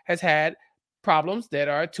Barbara has had problems that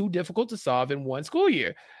are too difficult to solve in one school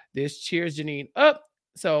year. This cheers Janine up.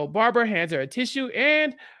 So Barbara hands her a tissue,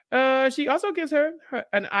 and she also gives her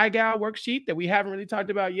an IGAL worksheet that we haven't really talked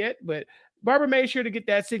about yet, but Barbara made sure to get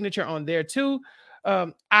that signature on there too.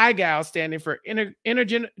 IGAL standing for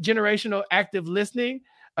intergenerational active listening.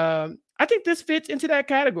 I think this fits into that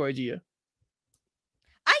category, Gia.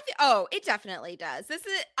 It definitely does. This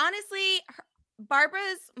is honestly,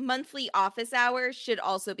 Barbara's monthly office hours should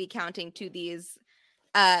also be counting to these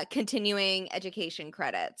continuing education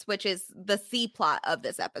credits, which is the C plot of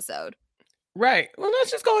this episode. Right. Well,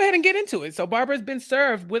 let's just go ahead and get into it. So Barbara's been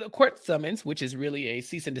served with a court summons, which is really a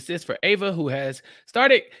cease and desist for Ava, who has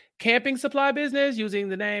started camping supply business using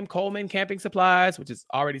the name Coleman Camping Supplies, which is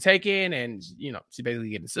already taken, and you know she's basically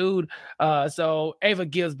getting sued. So Ava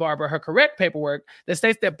gives Barbara her correct paperwork that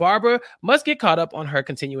states that Barbara must get caught up on her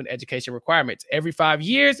continuing education requirements. Every 5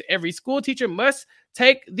 years, every school teacher must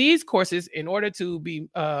take these courses in order to be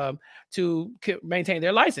to maintain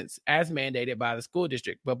their license as mandated by the school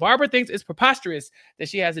district. But Barbara thinks it's preposterous that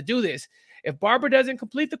she has to do this. If Barbara doesn't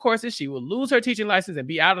complete the courses, she will lose her teaching license and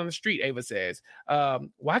be out on the street, Ava says.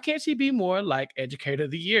 Why can't she be more like Educator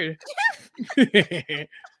of the Year?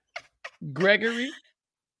 Gregory?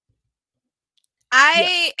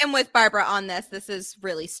 I am with Barbara on this. This is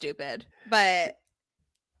really stupid, but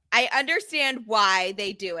I understand why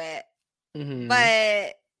they do it. Mm-hmm.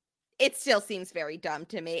 But it still seems very dumb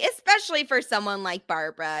to me, especially for someone like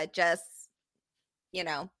Barbara. Just, you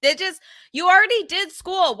know, you already did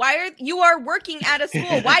school. You are working at a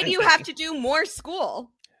school? Why do you have to do more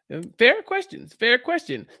school? Fair questions. Fair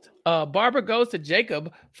question. Barbara goes to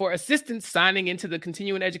Jacob for assistance signing into the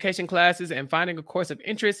continuing education classes and finding a course of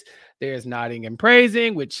interest. There's nodding and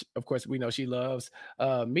praising, which of course we know she loves.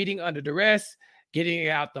 Meeting under duress, getting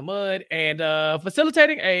out the mud, and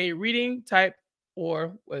facilitating a reading type,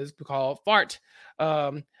 or what is called fart.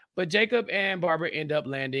 But Jacob and Barbara end up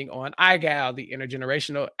landing on IGAL, the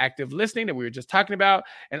intergenerational active listening that we were just talking about.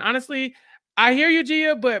 And honestly, I hear you,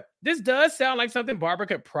 Gia, but this does sound like something Barbara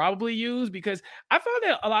could probably use, because I found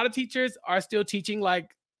that a lot of teachers are still teaching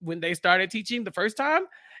like when they started teaching the first time,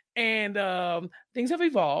 and things have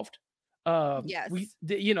evolved. Yes,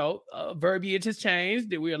 verbiage has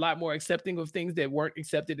changed. That we're a lot more accepting of things that weren't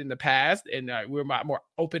accepted in the past, and we're a lot more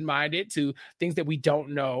open-minded to things that we don't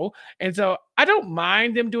know. And so I don't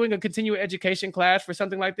mind them doing a continuing education class for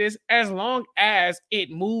something like this, as long as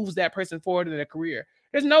it moves that person forward in their career.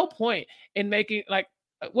 There's no point in making, like,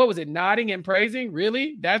 what was it, nodding and praising?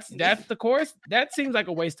 Really? That's the course? That seems like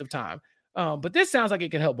a waste of time. But this sounds like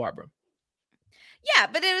it could help Barbara. Yeah,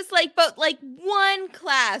 but it was like one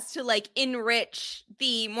class to like enrich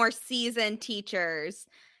the more seasoned teachers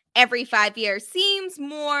every 5 years seems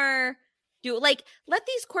more let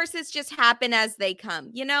these courses just happen as they come,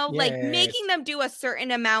 you know, like making them do a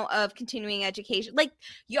certain amount of continuing education. Like,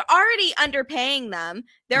 you're already underpaying them.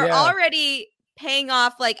 They're already paying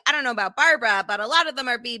off, like, I don't know about Barbara, but a lot of them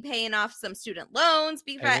are paying off some student loans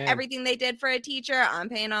because everything they did for a teacher. I'm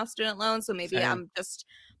paying off student loans, so maybe I'm just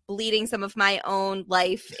bleeding some of my own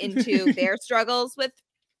life into their struggles with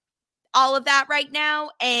all of that right now.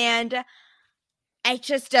 And it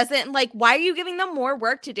just doesn't, like, why are you giving them more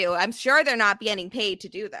work to do? I'm sure they're not getting paid to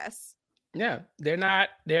do this. Yeah, they're not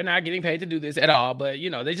getting paid to do this at all, but you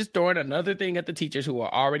know, they're just throwing another thing at the teachers who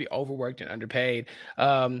are already overworked and underpaid.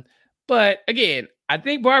 But again, I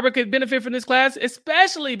think Barbara could benefit from this class,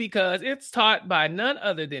 especially because it's taught by none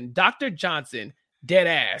other than Dr. Johnson, dead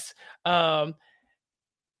ass.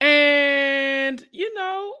 And, you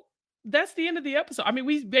know, that's the end of the episode. I mean,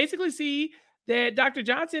 we basically see that Dr.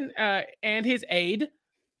 Johnson and his aide,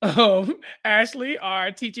 Ashley,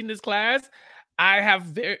 are teaching this class. I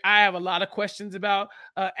have a lot of questions about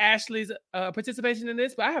Ashley's participation in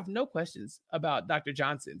this, but I have no questions about Dr.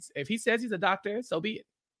 Johnson's. If he says he's a doctor, so be it.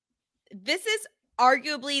 This is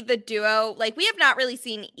arguably the duo. Like, we have not really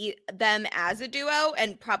seen them as a duo,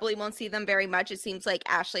 and probably won't see them very much. It seems like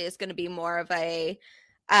Ashley is going to be more of a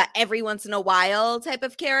every once in a while type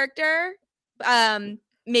of character.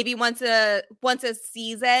 Maybe once a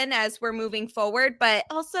season as we're moving forward. But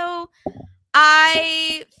also,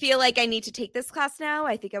 I feel like I need to take this class now.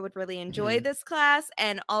 I think I would really enjoy this class.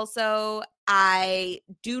 And also, I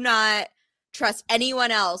do not trust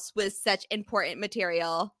anyone else with such important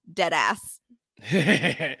material, dead ass.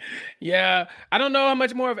 Yeah, I don't know how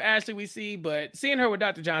much more of Ashley we see, but seeing her with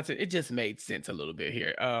Dr. Johnson, it just made sense a little bit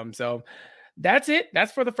here. So that's it.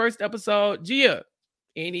 That's for the first episode. Gia,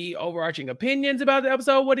 any overarching opinions about the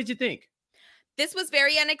episode? What did you think? This was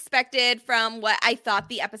very unexpected from what I thought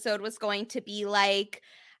the episode was going to be like.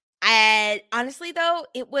 And honestly, though,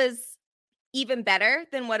 it was even better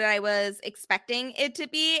than what I was expecting it to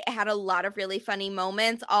be. It had a lot of really funny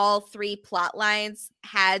moments. All three plot lines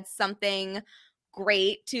had something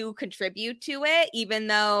great to contribute to it, even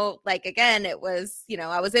though, like, again, it was,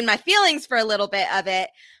 I was in my feelings for a little bit of it.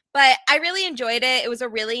 But I really enjoyed it. It was a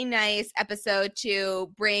really nice episode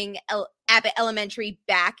to bring Abbott Elementary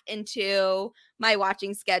back into my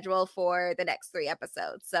watching schedule for the next 3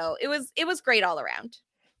 episodes. So it was great all around.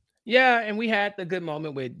 Yeah, and we had the good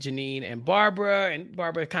moment with Janine and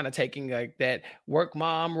Barbara kind of taking like that work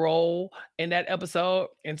mom role in that episode.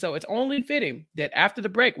 And so it's only fitting that after the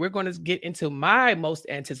break, we're going to get into my most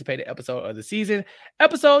anticipated episode of the season,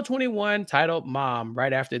 episode 21, titled Mom,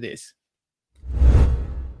 right after this.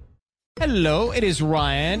 Hello, it is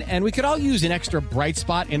Ryan, and we could all use an extra bright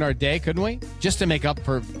spot in our day, couldn't we? Just to make up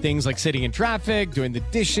for things like sitting in traffic, doing the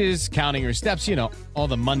dishes, counting your steps, all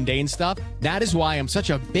the mundane stuff. That is why I'm such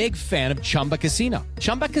a big fan of Chumba Casino.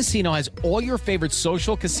 Chumba Casino has all your favorite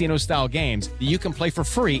social casino-style games that you can play for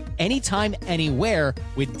free anytime, anywhere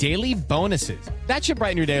with daily bonuses. That should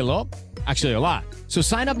brighten your day a little. Actually, a lot. So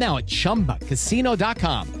sign up now at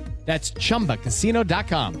ChumbaCasino.com. That's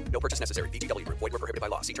ChumbaCasino.com. No purchase necessary. VGW Group. Void where prohibited by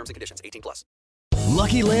law. See terms and conditions. 18+.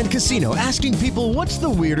 Lucky Land Casino, asking people, what's the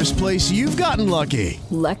weirdest place you've gotten lucky?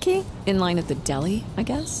 Lucky? In line at the deli, I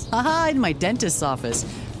guess? Aha, in my dentist's office.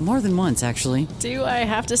 More than once, actually. Do I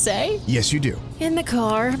have to say? Yes, you do. In the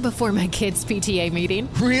car before my kids' PTA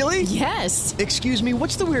meeting. Really? Yes. Excuse me,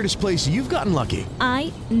 what's the weirdest place you've gotten lucky?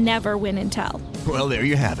 I never win and tell. Well, there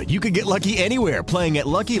you have it. You can get lucky anywhere, playing at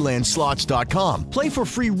LuckyLandSlots.com. Play for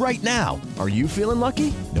free right now. Are you feeling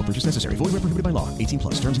lucky? No purchase necessary. Void where prohibited by law. 18+.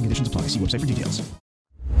 Terms and conditions apply. See website for details.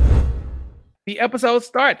 The episode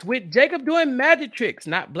starts with Jacob doing magic tricks,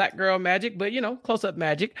 not black girl magic, but close-up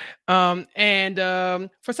magic. For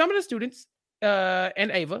some of the students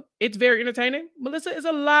and Ava, it's very entertaining. Melissa is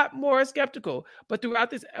a lot more skeptical, but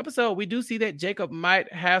throughout this episode, we do see that Jacob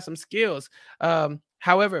might have some skills.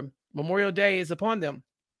 However, Memorial Day is upon them,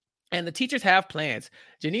 and the teachers have plans.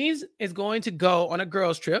 Janice is going to go on a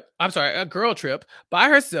girl trip by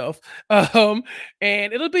herself, and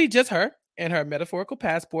it'll be just her and her metaphorical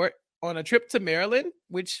passport on a trip to Maryland,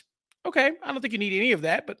 which, okay, I don't think you need any of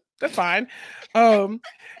that, but that's fine.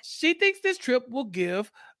 She thinks this trip will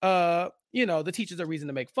give, the teachers a reason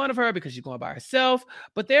to make fun of her because she's going by herself,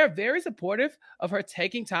 but they're very supportive of her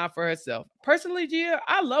taking time for herself. Personally, Gia,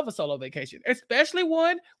 I love a solo vacation, especially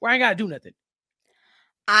one where I ain't got to do nothing.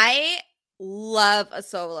 I love a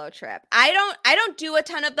solo trip. I don't do a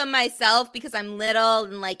ton of them myself because I'm little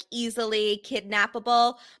and like easily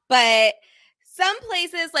kidnappable, but some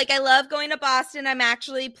places, like I love going to Boston. I'm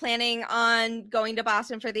actually planning on going to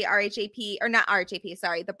Boston for the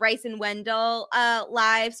the Bryson Wendell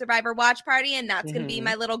live Survivor watch party. And that's going to be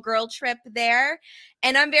my little girl trip there.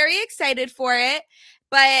 And I'm very excited for it.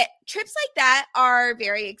 But trips like that are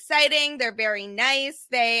very exciting. They're very nice.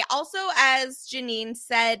 They also, as Janine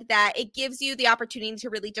said, that it gives you the opportunity to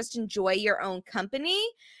really just enjoy your own company.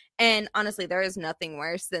 And honestly, there is nothing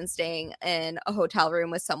worse than staying in a hotel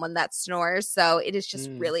room with someone that snores. So it is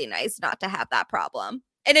just really nice not to have that problem.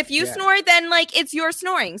 And if you snore, then like it's your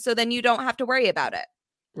snoring. So then you don't have to worry about it.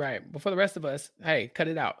 Right. But for the rest of us, hey, cut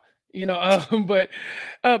it out. Gia,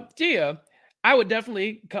 I would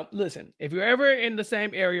definitely come. Listen, if you're ever in the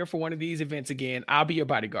same area for one of these events again, I'll be your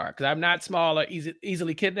bodyguard because I'm not small or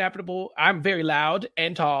easily kidnappable. I'm very loud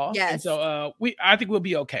and tall. Yes. And so I think we'll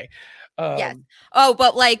be okay. Yes. Oh,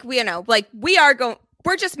 but we're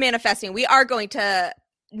just manifesting. We are going to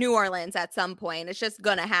New Orleans at some point. It's just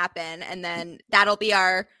going to happen. And then that'll be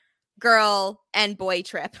our girl and boy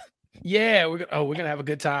trip. Yeah. We're going to have a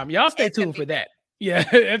good time. Y'all stay tuned for that. Yeah.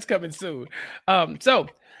 It's coming soon. So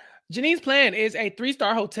Janine's plan is a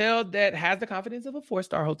 3-star hotel that has the confidence of a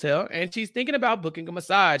 4-star hotel. And she's thinking about booking a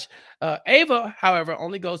massage. Ava, however,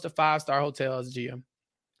 only goes to 5-star hotels, Gia.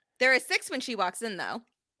 There are 6 when she walks in though.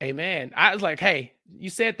 Amen. I was like, hey, you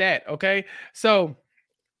said that. Okay. So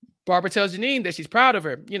Barbara tells Janine that she's proud of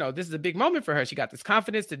her. This is a big moment for her. She got this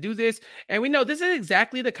confidence to do this. And we know this is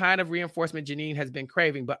exactly the kind of reinforcement Janine has been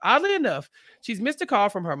craving. But oddly enough, she's missed a call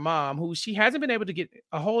from her mom, who she hasn't been able to get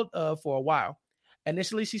a hold of for a while.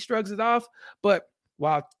 Initially, she shrugs it off, but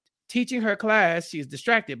while teaching her class, she is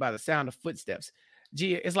distracted by the sound of footsteps.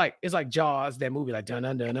 Gia, it's like Jaws, that movie, like dun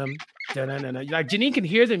dun dun dun dun dun dun. Like Janine can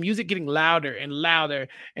hear the music getting louder and louder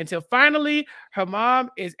until finally her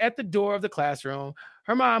mom is at the door of the classroom.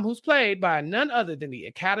 Her mom, who's played by none other than the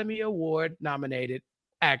Academy Award nominated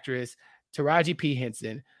actress Taraji P.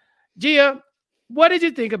 Henson. Gia, what did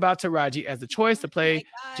you think about Taraji as the choice to play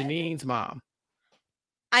Janine's mom?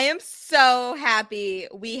 I am so happy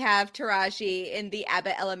we have Taraji in the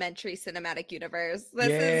Abbott Elementary cinematic universe. This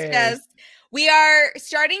is just, we are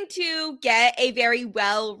starting to get a very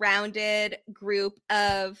well-rounded group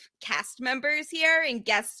of cast members here and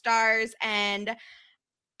guest stars, and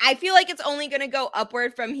I feel like it's only going to go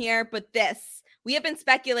upward from here. But we have been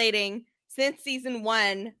speculating since season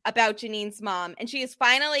 1 about Janine's mom, and she is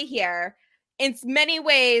finally here. In many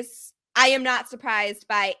ways, I am not surprised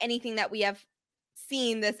by anything that we have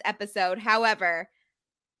seen this episode. However,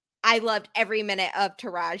 I loved every minute of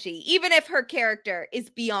Taraji, even if her character is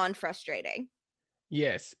beyond frustrating.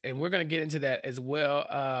 Yes, and we're going to get into that as well.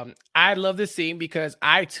 I love this scene because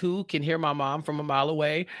I too can hear my mom from a mile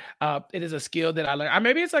away. It is a skill that I learned.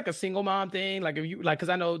 Maybe it's like a single mom thing, like if you because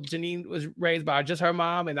I know Janine was raised by just her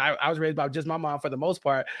mom, and I was raised by just my mom for the most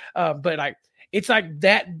part. But like it's like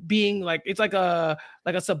that being like it's like a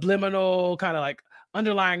subliminal kind of like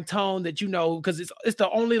underlying tone that because it's the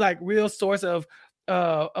only like real source of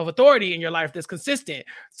authority in your life that's consistent.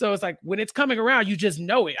 So it's like when it's coming around, you just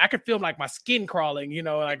know it. I could feel like my skin crawling,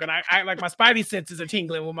 like when I like my spidey senses are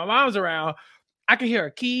tingling when my mom's around. I can hear her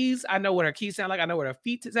keys. I know what her keys sound like. I know what her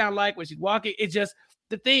feet sound like when she's walking. It's just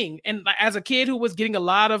the thing. And as a kid who was getting a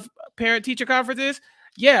lot of parent-teacher conferences,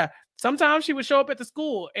 sometimes she would show up at the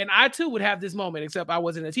school, and I too would have this moment, except I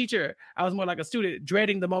wasn't a teacher. I was more like a student,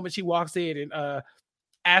 dreading the moment she walks in and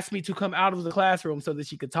asked me to come out of the classroom so that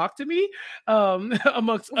she could talk to me,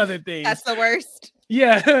 amongst other things. That's the worst.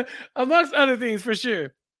 Yeah, amongst other things for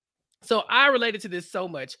sure. So I related to this so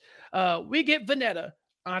much. We get Vanetta,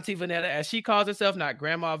 Auntie Vanetta, as she calls herself, not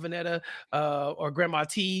Grandma Vanetta or Grandma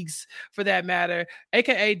Teagues for that matter,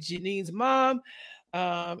 aka Janine's mom.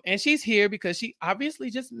 And she's here because she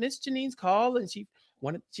obviously just missed Janine's call, and she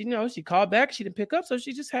called back, she didn't pick up, so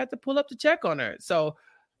she just had to pull up to check on her. So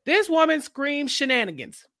this woman screams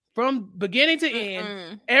shenanigans from beginning to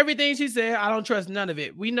end. Everything she said, I don't trust none of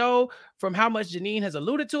it. We know from how much Janine has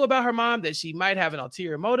alluded to about her mom that she might have an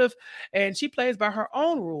ulterior motive, and she plays by her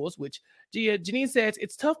own rules, which Janine says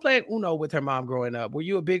it's tough playing Uno with her mom growing up. Were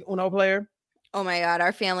you a big Uno player? Oh my God,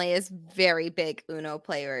 our family is very big Uno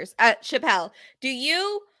players. Chappelle,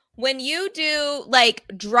 when you do like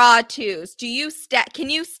draw twos, can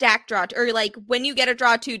you stack draw two? Or like when you get a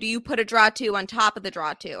draw two, do you put a draw two on top of the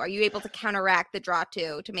draw two? Are you able to counteract the draw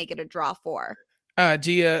two to make it a draw 4?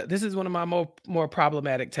 Gia, this is one of my more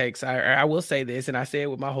problematic takes. I will say this, and I say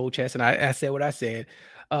it with my whole chest, and I said what I said.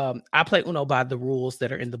 I play Uno by the rules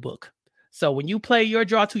that are in the book. So when you play your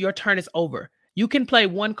draw two, your turn is over. You can play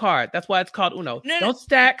one card. That's why it's called Uno. Don't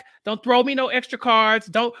stack. Don't throw me no extra cards.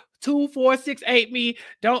 Don't 2, 4, 6, 8 me. If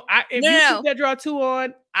you put that draw 2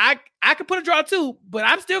 on, I can put a draw 2, but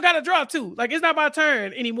I'm still got to draw 2. Like it's not my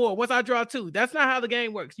turn anymore. Once I draw 2, that's not how the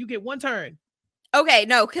game works. You get one turn. Okay,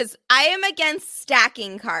 no, because I am against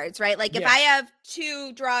stacking cards, right? Like if I have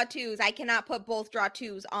 2 draw 2s, I cannot put both draw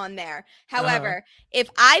 2s on there. However, if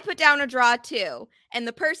I put down a draw 2 and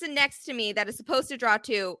the person next to me that is supposed to draw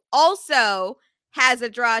 2 also has a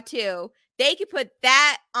draw 2, they could put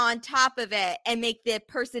that on top of it and make the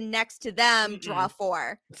person next to them draw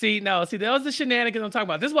 4. See, that was the shenanigans I'm talking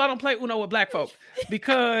about. This is why I don't play Uno with black folk,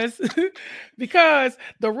 because the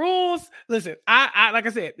rules. Listen, I like I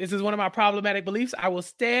said, this is one of my problematic beliefs. I will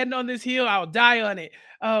stand on this hill. I will die on it.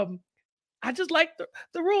 I just like the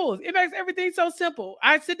rules. It makes everything so simple.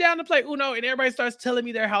 I sit down to play Uno and everybody starts telling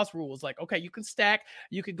me their house rules. Like, okay, you can stack,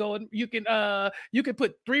 you can go and you can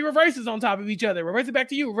put 3 reverses on top of each other. Reverse it back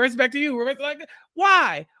to you, reverse it back to you, reverse it like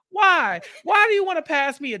why? Why do you want to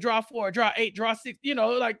pass me a draw 4, draw 8, draw 6,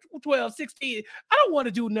 like 12, 16? I don't want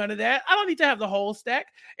to do none of that. I don't need to have the whole stack.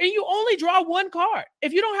 And you only draw 1 card.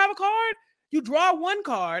 If you don't have a card, you draw 1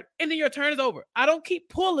 card and then your turn is over. I don't keep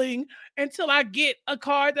pulling until I get a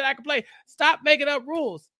card that I can play. Stop making up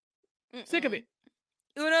rules. Sick of it.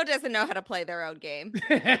 Uno doesn't know how to play their own game.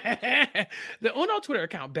 The Uno Twitter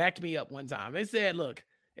account backed me up one time. They said, look,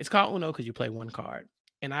 it's called Uno because you play 1 card.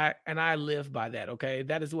 And I live by that. Okay,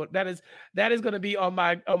 that is going to be on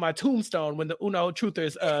my tombstone when the Uno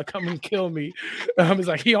truthers come and kill me. It's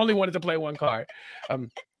like he only wanted to play one card.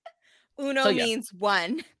 Uno means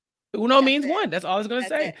one. Uno means one. That's all it's going to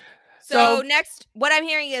say. It. So next, what I'm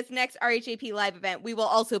hearing is next RHAP live event, we will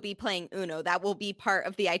also be playing Uno. That will be part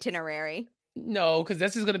of the itinerary. No, because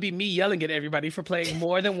this is going to be me yelling at everybody for playing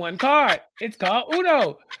more than one card. It's called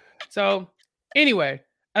Uno. So anyway.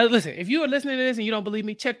 Listen, if you are listening to this and you don't believe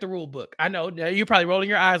me, check the rule book. I know you're probably rolling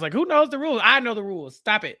your eyes like, who knows the rules? I know the rules.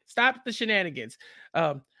 Stop it. Stop the shenanigans.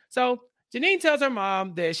 So Janine tells her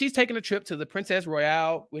mom that she's taking a trip to the Princess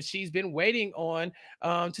Royale, which she's been waiting on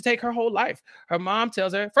to take her whole life. Her mom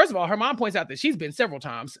tells her, first of all, her mom points out that she's been several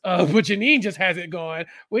times, but Janine just hasn't gone,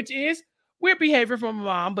 which is weird behavior from a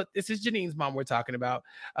mom, but this is Janine's mom we're talking about.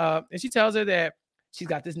 And she tells her that she's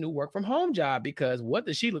got this new work from home job because what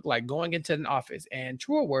does she look like going into an office? And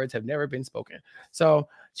truer words have never been spoken. So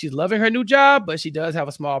she's loving her new job, but she does have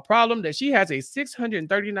a small problem that she has a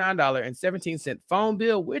 $639.17 phone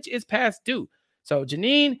bill, which is past due. So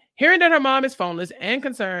Janine, hearing that her mom is phoneless and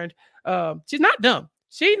concerned, she's not dumb.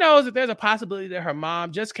 She knows that there's a possibility that her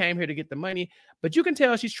mom just came here to get the money, but you can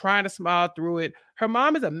tell she's trying to smile through it. Her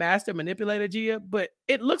mom is a master manipulator, Gia, but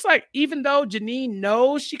it looks like even though Janine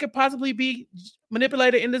knows she could possibly be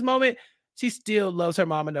manipulated in this moment, she still loves her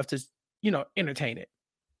mom enough to, entertain it.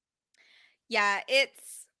 Yeah,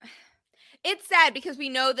 it's sad because we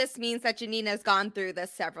know this means that Janine has gone through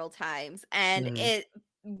this several times. And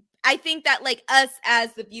I think that like us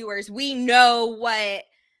as the viewers, we know what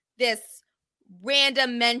this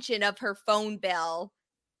random mention of her phone bill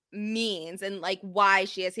means and like why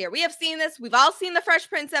she is here. We have seen this. We've all seen the Fresh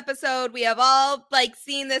Prince episode. We have all like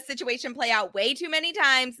seen this situation play out way too many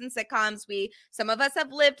times in sitcoms. Some of us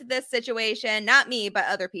have lived this situation, not me, but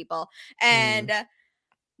other people. And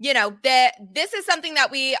this is something that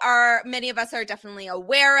many of us are definitely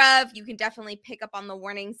aware of. You can definitely pick up on the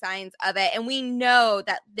warning signs of it. And we know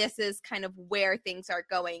that this is kind of where things are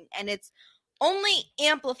going. And it's only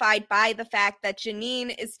amplified by the fact that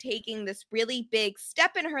Janine is taking this really big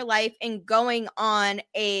step in her life and going on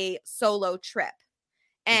a solo trip.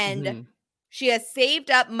 And she has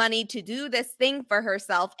saved up money to do this thing for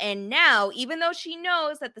herself. And now, even though she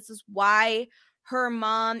knows that this is why her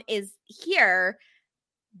mom is here,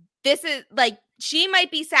 this is like, she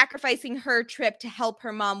might be sacrificing her trip to help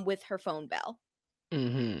her mom with her phone bill.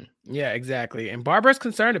 Yeah, exactly. And Barbara's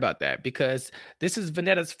concerned about that because this is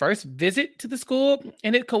Vanetta's first visit to the school,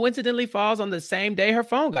 and it coincidentally falls on the same day her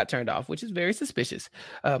phone got turned off, which is very suspicious.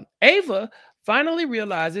 Ava finally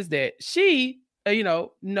realizes that she,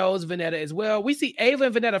 knows Vanetta as well. We see Ava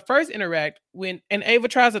and Vanetta first interact and Ava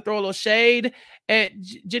tries to throw a little shade at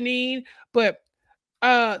Janine, but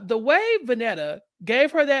the way Vanetta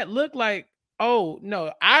gave her that look like, oh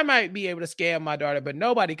no, I might be able to scam my daughter, but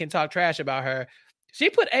nobody can talk trash about her. She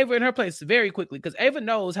put Ava in her place very quickly because Ava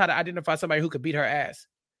knows how to identify somebody who could beat her ass.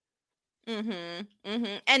 And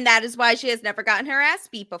that is why she has never gotten her ass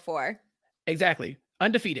beat before. Exactly.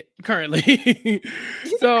 Undefeated currently.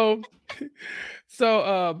 So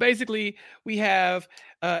basically we have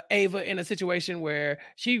Ava in a situation where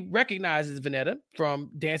she recognizes Vanetta from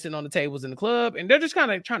dancing on the tables in the club, and they're just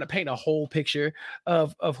kind of trying to paint a whole picture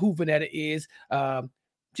of who Vanetta is.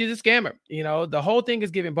 She's a scammer. The whole thing is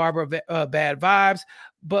giving Barbara bad vibes,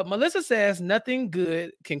 but Melissa says nothing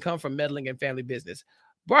good can come from meddling in family business.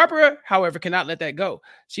 Barbara, however, cannot let that go.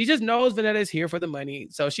 She just knows Vanetta is here for the money,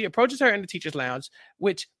 so she approaches her in the teacher's lounge,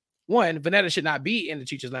 which, one, Vanetta should not be in the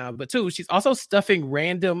teacher's lounge, but two, she's also stuffing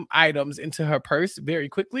random items into her purse very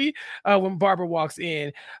quickly when Barbara walks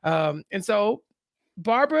in. And so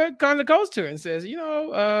Barbara kind of goes to her and says,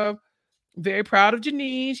 very proud of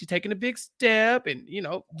Janine. She's taking a big step. And,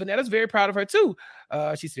 Vanetta's very proud of her too.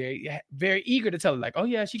 She's very, very eager to tell her like, oh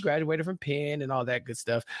yeah, she graduated from Penn and all that good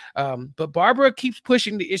stuff. But Barbara keeps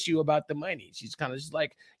pushing the issue about the money. She's kind of just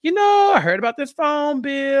like, I heard about this phone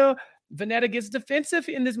bill. Vanetta gets defensive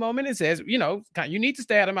in this moment and says, you need to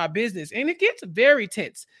stay out of my business. And it gets very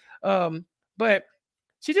tense. But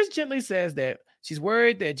she just gently says that she's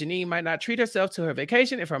worried that Janine might not treat herself to her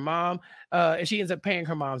vacation if she ends up paying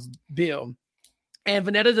her mom's bill. And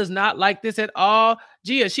Vanetta does not like this at all.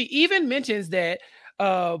 Gia, she even mentions that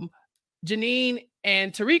Janine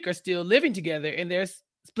and Tariq are still living together and they're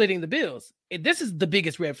splitting the bills. This is the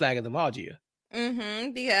biggest red flag of them all, Gia.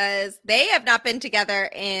 Because they have not been together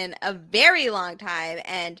in a very long time.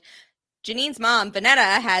 And Janine's mom,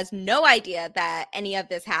 Vanetta, has no idea that any of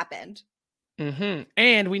this happened.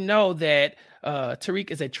 And we know that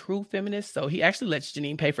Tariq is a true feminist, so he actually lets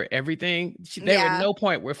Janine pay for everything. There at no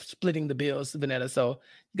point we're splitting the bills, Vanetta. So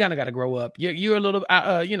you kind of got to grow up. You're a little,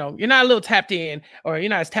 you're not a little tapped in, or you're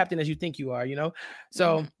not as tapped in as you think you are.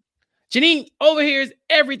 So. Janine overhears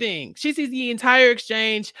everything. She sees the entire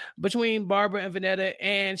exchange between Barbara and Vanetta,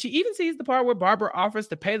 and she even sees the part where Barbara offers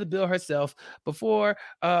to pay the bill herself before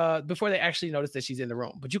they actually notice that she's in the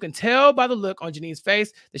room. But you can tell by the look on Janine's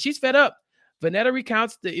face that she's fed up. Vanetta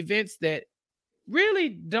recounts the events that really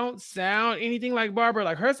don't sound anything like Barbara.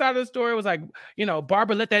 Like, her side of the story was like,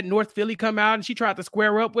 Barbara let that North Philly come out and she tried to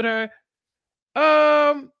square up with her.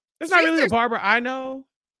 It's not really the Barbara I know.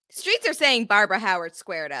 Streets are saying Barbara Howard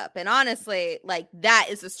squared up. And honestly, like, that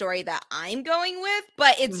is the story that I'm going with,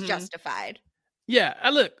 but it's justified. Yeah.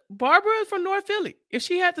 Look, Barbara is from North Philly. If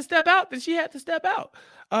she had to step out, then she had to step out.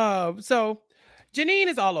 So Janine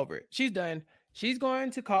is all over it. She's done. She's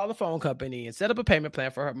going to call the phone company and set up a payment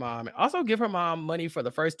plan for her mom, and also give her mom money for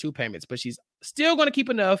the first 2 payments, but she's still going to keep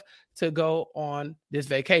enough to go on this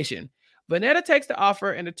vacation. Vanetta takes the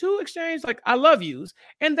offer, and the two exchange like I love yous.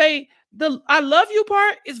 And the I love you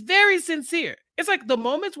part is very sincere. It's like the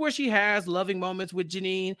moments where she has loving moments with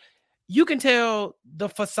Janine, you can tell the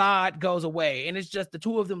facade goes away. And it's just the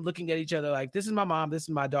two of them looking at each other like, this is my mom, this is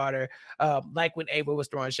my daughter. Like when Ava was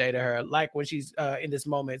throwing shade at her, like when she's in this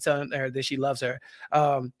moment telling her that she loves her.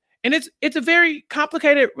 And it's a very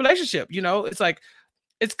complicated relationship. It's like,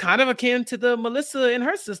 it's kind of akin to the Melissa and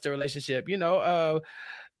her sister relationship,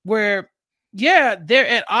 where they're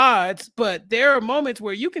at odds, but there are moments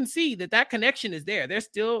where you can see that connection is there. They're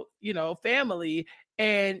still, family,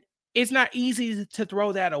 and it's not easy to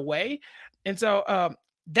throw that away. And so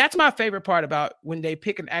that's my favorite part about when they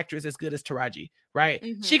pick an actress as good as Taraji, right?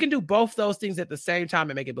 She can do both those things at the same time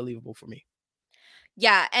and make it believable for me.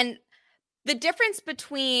 Yeah. And the difference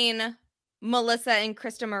between Melissa and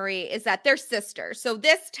Krista Marie is that they're sisters. So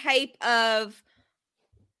this type of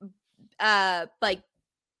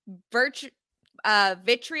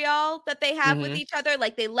vitriol that they have with each other,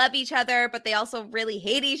 like they love each other, but they also really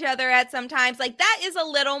hate each other at sometimes, like that is a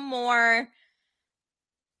little more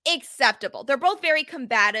acceptable. They're both very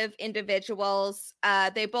combative individuals.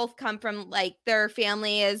 They both come from, like, their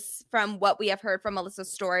family is, from what we have heard from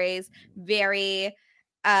Melissa's stories, very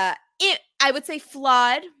I would say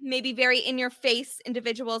flawed, maybe very in your face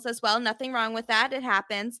individuals as well. Nothing wrong with that. It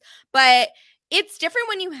happens. But it's different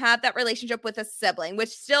when you have that relationship with a sibling, which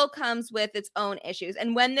still comes with its own issues.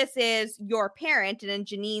 And when this is your parent, and in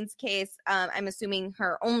Janine's case, I'm assuming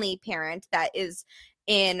her only parent that is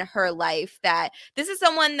in her life, that this is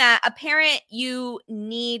someone that a parent, you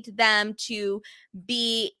need them to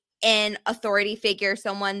be an authority figure,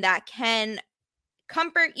 someone that can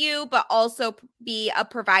comfort you, but also be a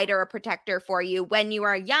provider, a protector for you when you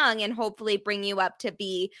are young, and hopefully bring you up to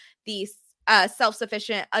be the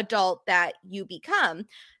self-sufficient adult that you become.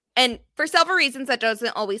 And for several reasons, that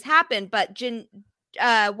doesn't always happen. But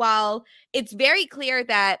while it's very clear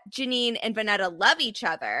that Janine and Vanetta love each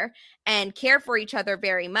other and care for each other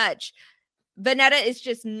very much, Vanetta is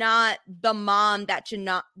just not the mom that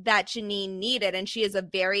Janine needed. And she is a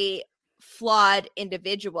very flawed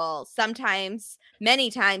individual, sometimes,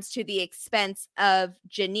 many times, to the expense of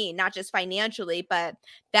Janine, not just financially, but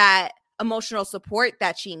that emotional support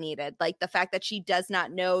that she needed. Like the fact that she does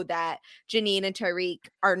not know that Janine and Tariq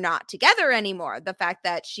are not together anymore. The fact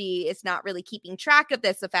that she is not really keeping track of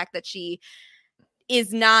this. The fact that she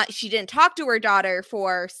didn't talk to her daughter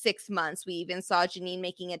for 6 months. We even saw Janine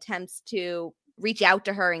making attempts to reach out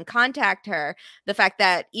to her and contact her. The fact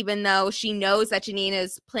that even though she knows that Janine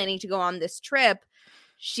is planning to go on this trip,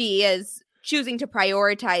 she is choosing to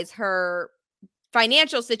prioritize her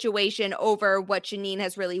financial situation over what Janine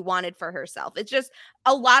has really wanted for herself. It's just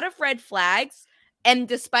a lot of red flags. And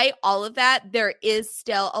despite all of that, there is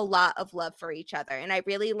still a lot of love for each other. And I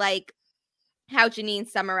really like how Janine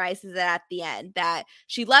summarizes it at the end, that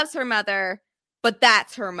she loves her mother, but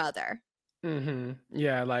that's her mother.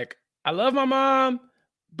 Yeah, like, I love my mom,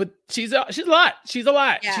 but she's a lot. She's a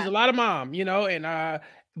lot. Yeah. She's a lot of mom, and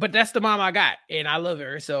but that's the mom I got, and I love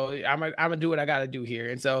her. So I'm gonna do what I gotta do here.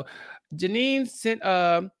 And so Janine sent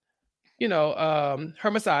her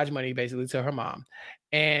massage money basically to her mom,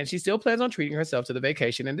 and she still plans on treating herself to the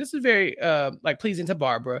vacation. And this is very pleasing to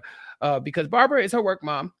Barbara, because Barbara is her work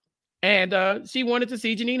mom, and she wanted to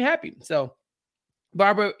see Janine happy. So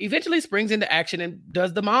Barbara eventually springs into action and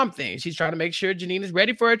does the mom thing. She's trying to make sure Janine is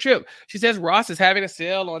ready for her trip. She says Ross is having a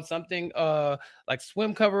sale on something like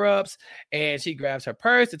swim cover-ups, and she grabs her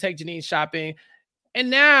purse to take Janine shopping. And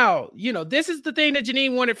now, this is the thing that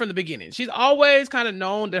Janine wanted from the beginning. She's always kind of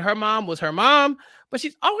known that her mom was her mom, but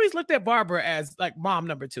she's always looked at Barbara as like mom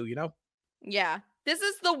number 2, Yeah. This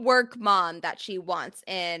is the work mom that she wants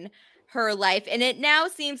in her life. And it now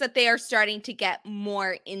seems that they are starting to get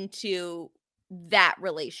more into that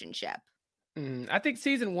relationship. I think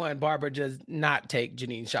season 1, Barbara does not take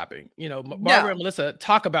Janine shopping. Barbara and Melissa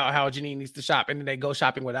talk about how Janine needs to shop and then they go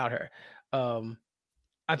shopping without her.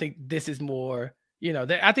 I think this is more,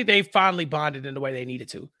 I think they finally bonded in the way they needed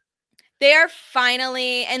to. They are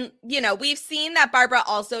finally, and we've seen that Barbara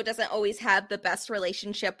also doesn't always have the best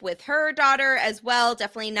relationship with her daughter as well.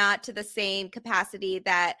 Definitely not to the same capacity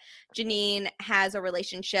that Janine has a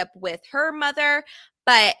relationship with her mother,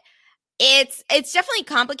 but it's definitely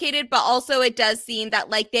complicated, but also it does seem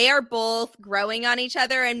that like they are both growing on each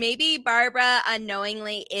other, and maybe Barbara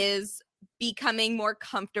unknowingly is becoming more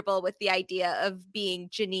comfortable with the idea of being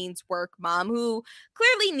Janine's work mom, who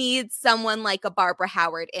clearly needs someone like a Barbara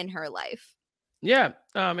Howard in her life. Yeah.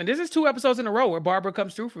 And this is 2 episodes in a row where Barbara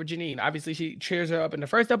comes through for Janine. Obviously, she cheers her up in the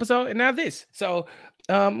first episode and now this. So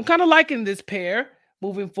I'm kind of liking this pair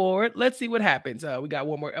moving forward. Let's see what happens. We got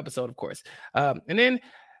one more episode, of course. And then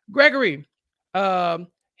Gregory,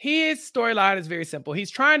 his storyline is very simple. He's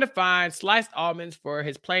trying to find sliced almonds for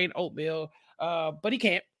his plain oatmeal, but he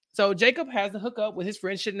can't. So Jacob has to hook up with his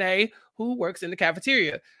friend Shanae, who works in the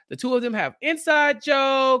cafeteria. The 2 of them have inside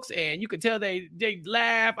jokes, and you can tell they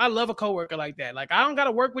laugh. I love a coworker like that. Like, I don't got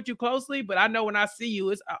to work with you closely, but I know when I see you,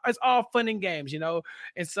 it's all fun and games,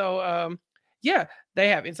 And so, they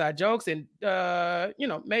have inside jokes, and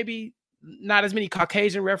maybe not as many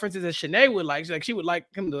Caucasian references as Shanae would like. She would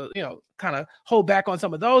like him to, kind of hold back on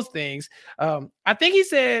some of those things. I think he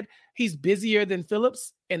said he's busier than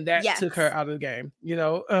Phillips, and that took her out of the game.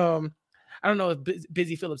 I don't know if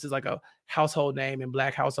Busy Phillips is like a household name in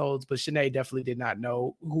Black households, but Shanae definitely did not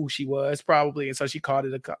know who she was, probably, and so she called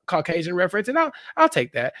it a Caucasian reference, and I'll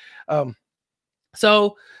take that.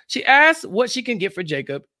 So she asks what she can get for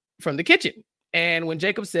Jacob from the kitchen. And when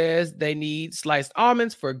Jacob says they need sliced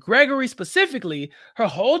almonds for Gregory specifically, her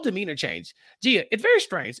whole demeanor changed. Gia, it's very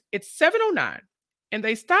strange. It's 7:09, and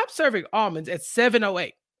they stopped serving almonds at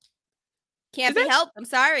 7:08. Can't be helped. I'm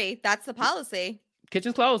sorry. That's the policy.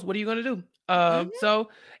 Kitchen's closed. What are you going to do? So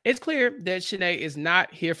it's clear that Shanae is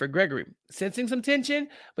not here for Gregory. Sensing some tension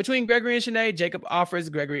between Gregory and Shanae, Jacob offers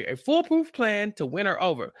Gregory a foolproof plan to win her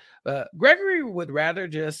over. Gregory would rather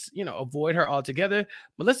just, avoid her altogether.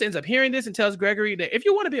 Melissa ends up hearing this and tells Gregory that if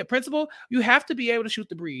you want to be a principal, you have to be able to shoot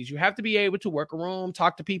the breeze. You have to be able to work a room,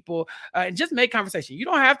 talk to people, and just make conversation. You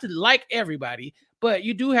don't have to like everybody, but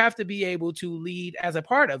you do have to be able to lead as a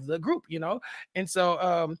part of the group, And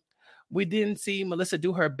so, we didn't see Melissa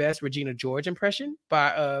do her best Regina George impression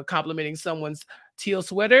by complimenting someone's teal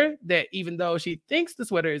sweater, that even though she thinks the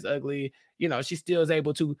sweater is ugly, she still is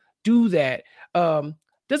able to do that.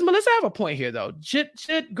 Does Melissa have a point here, though? Should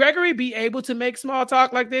Gregory be able to make small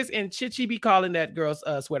talk like this? And should she be calling that girl's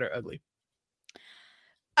sweater ugly?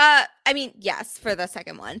 I mean, yes, for the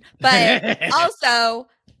second one. But also,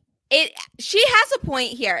 she has a point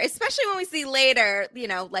here, especially when we see later,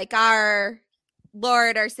 like our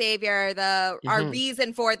Lord, our Savior, our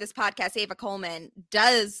reason for this podcast, Ava Coleman,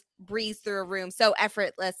 does breeze through a room so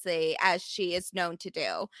effortlessly as she is known to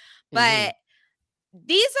do. But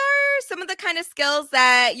these are some of the kind of skills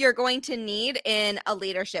that you're going to need in a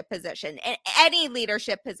leadership position, in any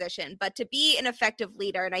leadership position, but to be an effective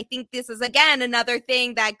leader. And I think this is, again, another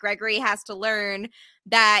thing that Gregory has to learn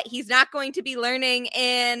that he's not going to be learning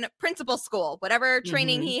in principal school. Whatever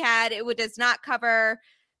training he had, does not cover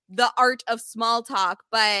the art of small talk,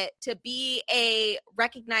 but to be a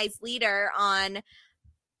recognized leader on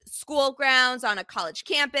school grounds, on a college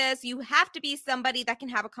campus, you have to be somebody that can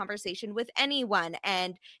have a conversation with anyone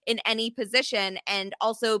and in any position, and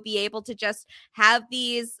also be able to just have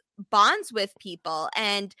these bonds with people.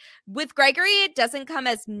 And with Gregory, it doesn't come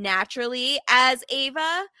as naturally as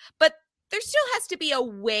Ava, but there still has to be a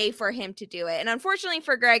way for him to do it. And unfortunately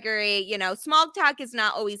for Gregory, small talk is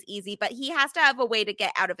not always easy, but he has to have a way to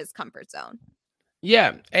get out of his comfort zone.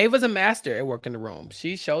 Yeah, Ava's a master at working the room.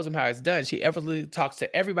 She shows him how it's done. She effortlessly talks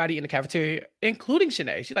to everybody in the cafeteria, including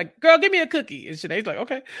Shanae. She's like, girl, give me a cookie. And Shanae's like,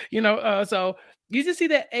 okay. So you just see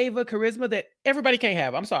that Ava charisma that everybody can't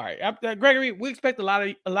have. I'm sorry. Gregory, we expect a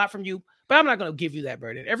lot from you, but I'm not going to give you that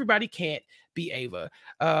burden. Everybody can't be Ava.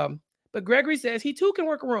 But Gregory says he too can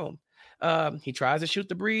work a room. He tries to shoot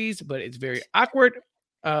the breeze, but it's very awkward.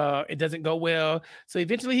 It doesn't go well. So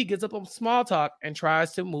eventually he gives up on small talk and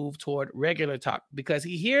tries to move toward regular talk because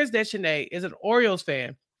he hears that Shanae is an Orioles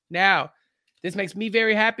fan. Now, this makes me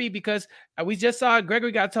very happy because we just saw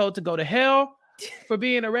Gregory got told to go to hell for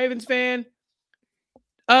being a Ravens fan.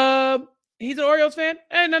 He's an Orioles fan,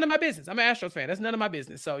 and none of my business. I'm an Astros fan. That's none of my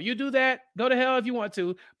business. So you do that. Go to hell if you want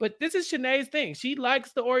to. But this is Shanae's thing. She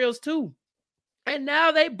likes the Orioles too. And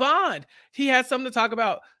now they bond. He has something to talk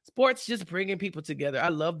about. Sports just bringing people together. I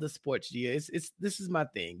love the sports, Gia. This is my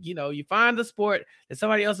thing. You know, you find the sport that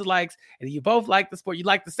somebody else likes, and you both like the sport. You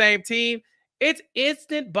like the same team. It's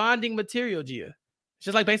instant bonding material, Gia. It's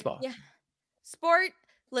just like baseball. Yeah. Sports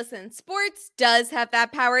does have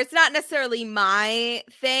that power. It's not necessarily my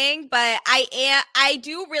thing, but I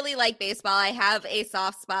do really like baseball. I have a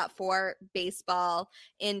soft spot for baseball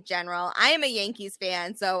in general. I am a Yankees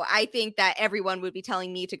fan, so I think that everyone would be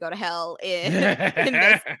telling me to go to hell in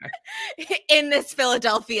this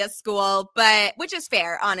Philadelphia school, but which is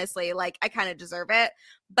fair, honestly. Like, I kind of deserve it.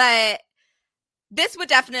 But this would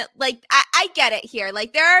definitely, I get it here.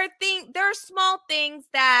 Like, there are small things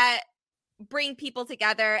that bring people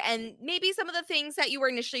together, and maybe some of the things that you were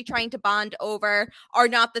initially trying to bond over are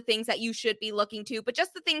not the things that you should be looking to, but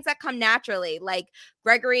just the things that come naturally, like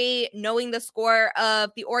Gregory knowing the score of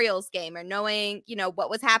the Orioles game or knowing, what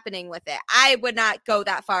was happening with it. I would not go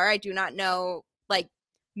that far. I do not know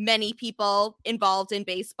many people involved in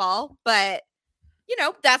baseball, but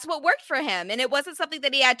that's what worked for him. And it wasn't something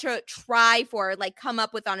that he had to try for, come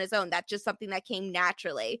up with on his own. That's just something that came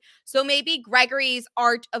naturally. So maybe Gregory's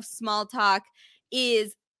art of small talk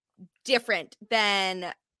is different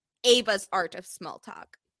than Ava's art of small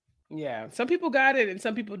talk. Yeah, some people got it and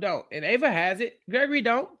some people don't. And Ava has it. Gregory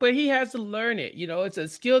don't, but he has to learn it. It's a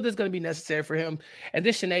skill that's going to be necessary for him. And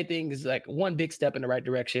this Shanae thing is one big step in the right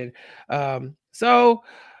direction. Yeah.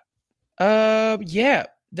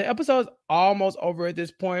 The episode's almost over at this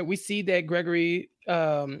point. We see that Gregory,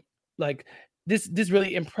 this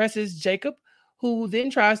really impresses Jacob, who then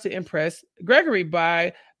tries to impress Gregory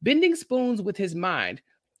by bending spoons with his mind.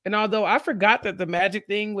 And although I forgot that the magic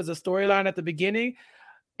thing was a storyline at the beginning,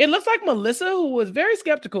 it looks like Melissa, who was very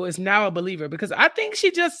skeptical, is now a believer, because I think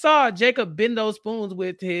she just saw Jacob bend those spoons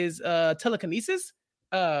with his telekinesis.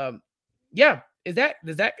 Yeah, is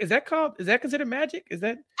that considered magic? Is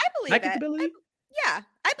that I believe psychic it. ability? Yeah,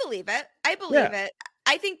 I believe it. It.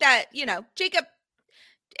 I think that, Jacob,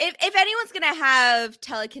 if anyone's going to have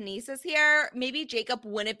telekinesis here, maybe Jacob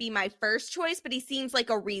wouldn't be my first choice, but he seems like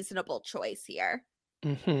a reasonable choice here.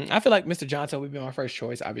 Mm-hmm. I feel like Mr. Johnson would be my first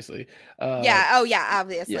choice, obviously. Obviously. Yeah,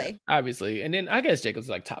 obviously. And then I guess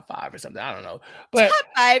Jacob's top 5 or something. I don't know. But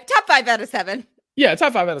top 5 out of 7. Yeah,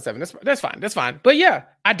 top 5 out of 7. That's fine. But yeah,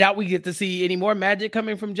 I doubt we get to see any more magic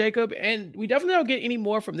coming from Jacob, and we definitely don't get any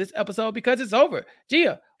more from this episode because it's over.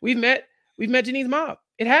 Gia, we've met Janine's mom.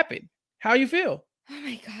 It happened. How you feel? Oh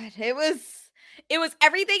my God, it was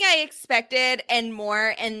everything I expected and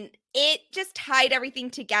more, and it just tied everything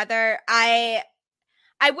together.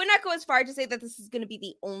 I would not go as far to say that this is going to be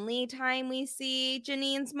the only time we see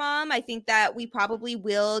Janine's mom. I think that we probably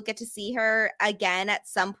will get to see her again at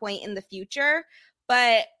some point in the future,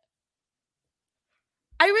 but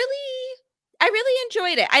I really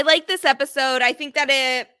enjoyed it. I like this episode. I think that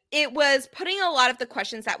it was putting a lot of the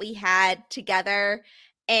questions that we had together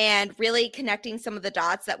and really connecting some of the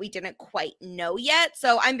dots that we didn't quite know yet.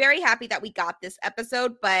 So I'm very happy that we got this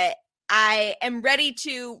episode, but I am ready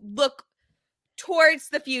to look towards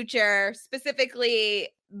the future, specifically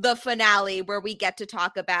the finale, where we get to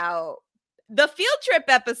talk about the field trip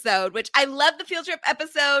episode, which I love. The field trip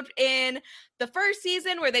episode in the first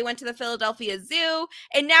season where they went to the Philadelphia Zoo,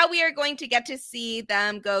 and now we are going to get to see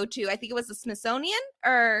them go to, I think it was the Smithsonian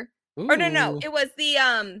or no, it was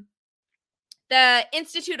the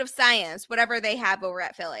Institute of Science, whatever they have over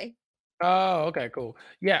at Philly. Oh, okay, cool.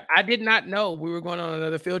 Yeah, I did not know we were going on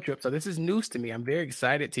another field trip, so this is news to me. I'm very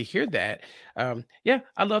excited to hear that. Yeah,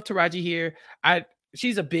 I love Taraji here.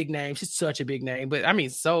 She's a big name. She's such a big name, but I mean,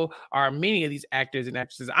 so are many of these actors and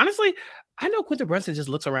actresses. Honestly, I know Quinta Brunson just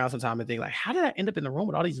looks around sometimes and think, how did I end up in the room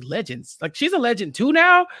with all these legends? She's a legend too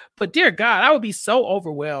now, but dear God, I would be so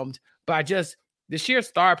overwhelmed by just the sheer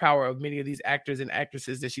star power of many of these actors and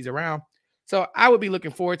actresses that she's around. So I would be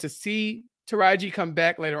looking forward to see Taraji come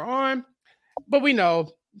back later on. But we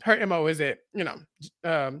know her MO is that,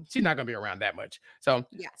 she's not going to be around that much. So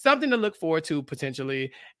something to look forward to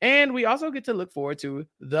potentially. And we also get to look forward to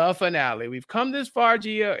the finale. We've come this far,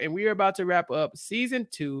 Gia, and we are about to wrap up season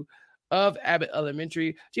 2 of Abbott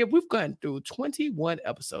Elementary. Gia, we've gone through 21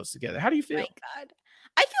 episodes together. How do you feel? My God.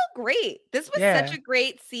 I feel great. This was such a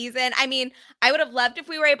great season. I mean, I would have loved if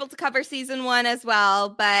we were able to cover season 1 as well,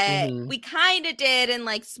 but we kind of did in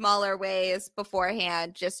smaller ways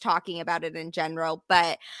beforehand, just talking about it in general.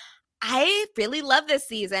 But I really love this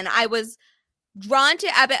season. I was drawn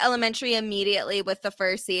to Abbott Elementary immediately with the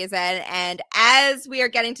first season. And as we are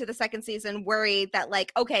getting to the second season, worried that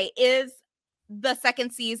like, okay, is the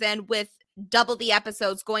second season with double the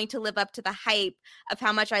episodes going to live up to the hype of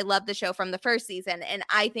how much I love the show from the first season? And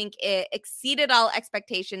I think it exceeded all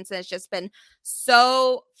expectations. And it's just been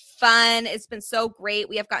so fun. It's been so great.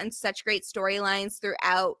 We have gotten such great storylines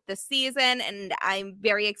throughout the season, and I'm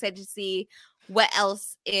very excited to see what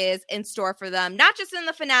else is in store for them, not just in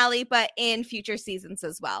the finale, but in future seasons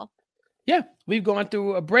as well. Yeah, we've gone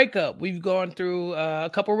through a breakup. We've gone through a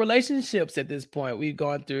couple relationships at this point. We've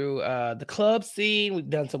gone through the club scene. We've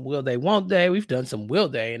done some will they, won't they. We've done some will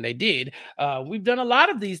they, and they did. We've done a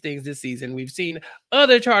lot of these things this season. We've seen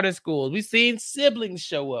other charter schools. We've seen siblings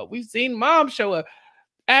show up. We've seen moms show up.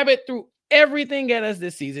 Abbott threw everything at us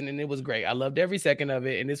this season, and it was great. I loved every second of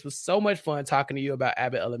it, and this was so much fun talking to you about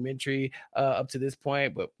Abbott Elementary up to this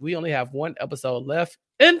point, but we only have one episode left.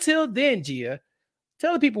 Until then, Gia,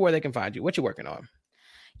 tell the people where they can find you. What you're working on.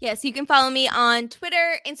 Yes, you can follow me on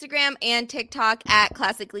Twitter, Instagram, and TikTok at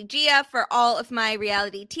Classically Gia for all of my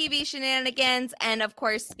reality TV shenanigans. And of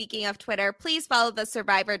course, speaking of Twitter, please follow the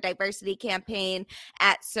Survivor Diversity campaign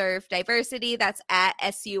at Serve Diversity. That's at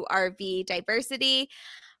SURV Diversity.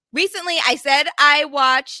 Recently, I said I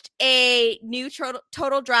watched a new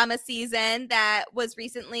total drama season that was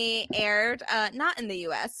recently aired, not in the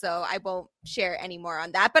U.S., so I won't share any more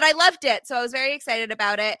on that, but I loved it, so I was very excited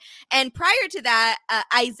about it. And prior to that,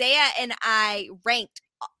 Isaiah and I ranked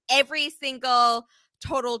every single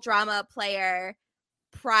total drama player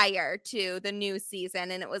prior to the new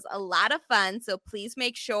season, and it was a lot of fun, so please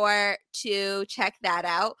make sure to check that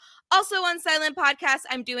out. Also on Silent Podcast,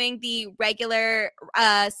 I'm doing the regular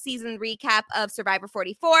season recap of Survivor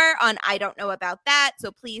 44 on I Don't Know About That,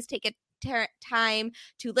 so please take a time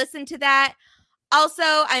to listen to that. Also,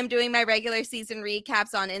 I'm doing my regular season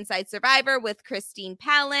recaps on Inside Survivor with Christine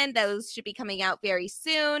Palin. Those should be coming out very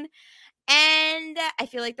soon. And I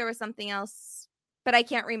feel like there was something else, but I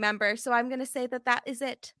can't remember. So I'm going to say that is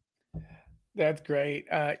it. That's great.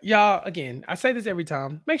 Y'all, again, I say this every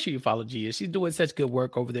time. Make sure you follow Gia. She's doing such good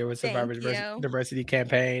work over there with Survivor Diversity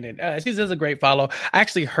Campaign. And she does a great follow. I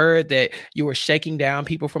actually heard that you were shaking down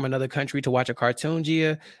people from another country to watch a cartoon,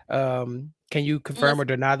 Gia. Can you confirm or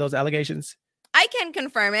deny those allegations? I can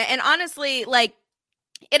confirm it. And honestly, like,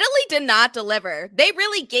 Italy did not deliver. They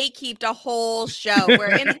really gatekeeped a whole show.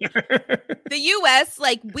 Where in the U.S.,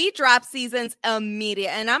 like, we drop seasons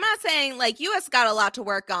immediate. And I'm not saying, like, U.S. got a lot to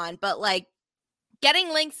work on, but, like,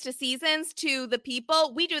 getting links to seasons to the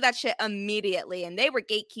people, we do that shit immediately. And they were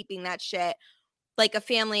gatekeeping that shit like a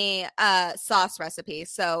family sauce recipe.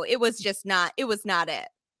 So it was just not, it was not it.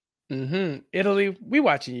 Mm-hmm. Italy, we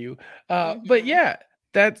watching you. But yeah,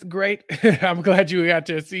 that's great. I'm glad you got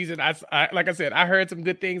to a season. I like I said, I heard some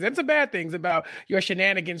good things and some bad things about your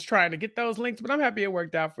shenanigans trying to get those links, but I'm happy it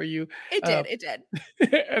worked out for you. It did.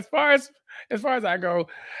 As far as I go,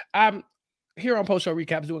 I'm here on Post Show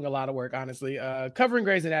Recaps doing a lot of work, honestly, covering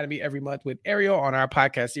Grey's Anatomy every month with Ariel on our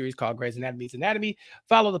podcast series called Grey's Anatomy's Anatomy.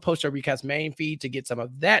 Follow the Post Show Recaps main feed to get some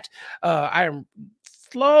of that. I am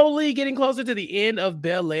slowly getting closer to the end of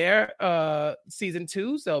Bel-Air season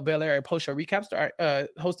 2. So Bel-Air, a Post Show Recaps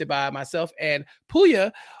hosted by myself and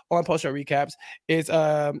Puya on Post Show Recaps is,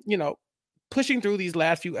 pushing through these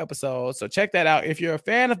last few episodes. So check that out. If you're a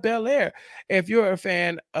fan of Bel-Air, if you're a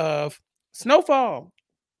fan of Snowfall,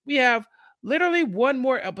 we have literally one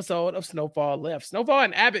more episode of Snowfall left. Snowfall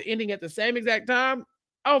and Abbott ending at the same exact time.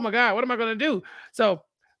 Oh my God, what am I going to do? So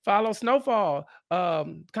follow Snowfall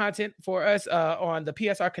content for us on the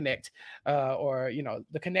PSR Connect or,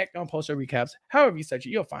 the Connect on Post Show Recaps. However you search it,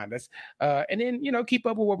 you'll find us. And then, keep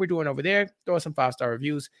up with what we're doing over there. Throw us some 5-star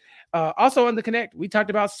reviews. Also on the Connect, we talked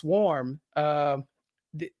about Swarm. I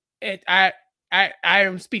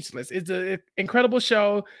am speechless. It's an incredible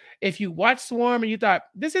show. If you watch Swarm and you thought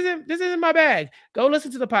this isn't my bag, go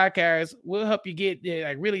listen to the podcast. We'll help you get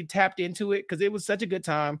really tapped into it because it was such a good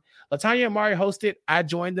time. LaTanya and Mari hosted. I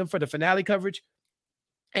joined them for the finale coverage,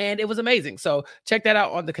 and it was amazing. So check that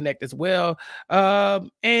out on the Connect as well.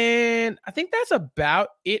 And I think that's about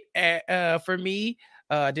it for me.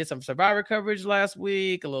 Did some Survivor coverage last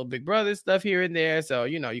week, a little Big Brother stuff here and there. So,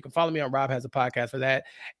 you can follow me on Rob Has a Podcast for that.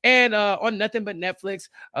 And on Nothing But Netflix,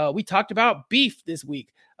 we talked about Beef this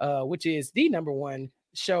week, which is the #1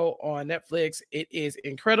 show on Netflix. It is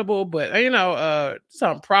incredible, but,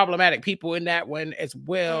 some problematic people in that one as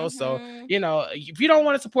well. Mm-hmm. So, if you don't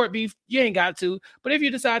want to support Beef, you ain't got to. But if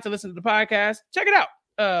you decide to listen to the podcast, check it out.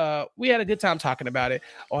 We had a good time talking about it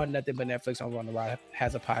on Nothing But Netflix on the Rob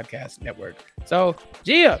Has a Podcast network. So,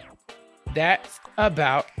 Gia, that's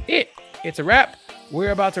about it. It's a wrap.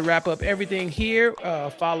 We're about to wrap up everything here.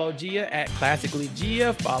 Follow Gia at Classically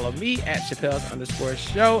Gia. Follow me at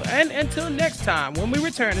Chappelle's_show. And until next time, when we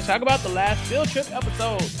return to talk about the last field trip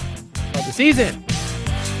episode of the season.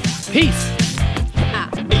 Peace.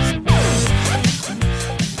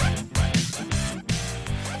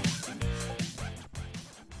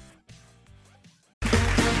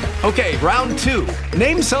 Okay, round two.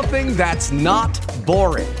 Name something that's not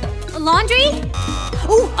boring. A laundry?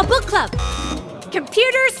 Ooh, a book club.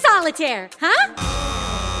 Computer solitaire, huh?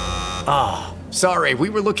 Ah, sorry, we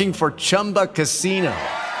were looking for Chumba Casino.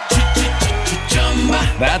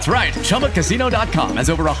 That's right, ChumbaCasino.com has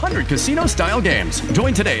over 100 casino-style games.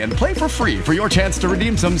 Join today and play for free for your chance to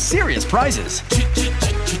redeem some serious prizes.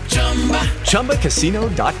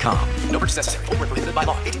 ChumbaCasino.com. No purchase necessary. Void where prohibited by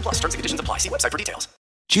law. 18 plus. Terms and conditions apply. See website for details.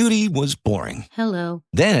 Judy was boring. Hello.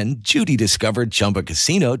 Then Judy discovered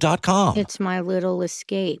ChumbaCasino.com. It's my little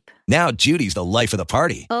escape. Now Judy's the life of the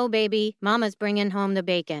party. Oh, baby, mama's bringing home the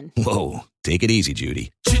bacon. Whoa, take it easy,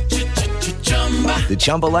 Judy. The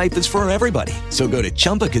Chumba life is for everybody. So go to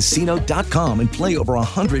ChumbaCasino.com and play over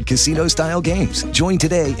 100 casino-style games. Join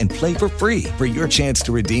today and play for free for your chance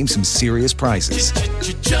to redeem some serious prizes.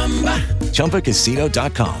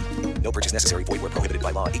 ChumbaCasino.com. No purchase necessary. Void where prohibited by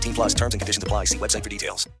law. 18 plus. Terms and conditions apply. See website for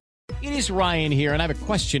details. It is Ryan here, and I have a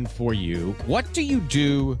question for you. What do you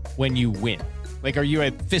do when you win? Like, are you a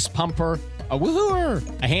fist pumper, a woohooer,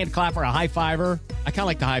 a hand clapper, a high fiver? I kind of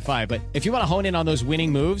like the high five, but if you want to hone in on those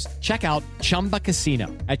winning moves, check out Chumba Casino.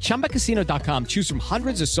 At ChumbaCasino.com, choose from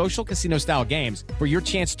hundreds of social casino-style games for your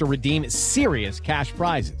chance to redeem serious cash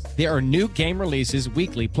prizes. There are new game releases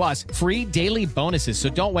weekly, plus free daily bonuses, so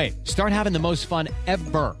don't wait. Start having the most fun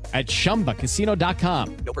ever at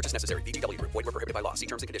ChumbaCasino.com. No purchase necessary. VGW Group. Void where prohibited by law. See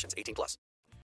terms and conditions. 18 plus.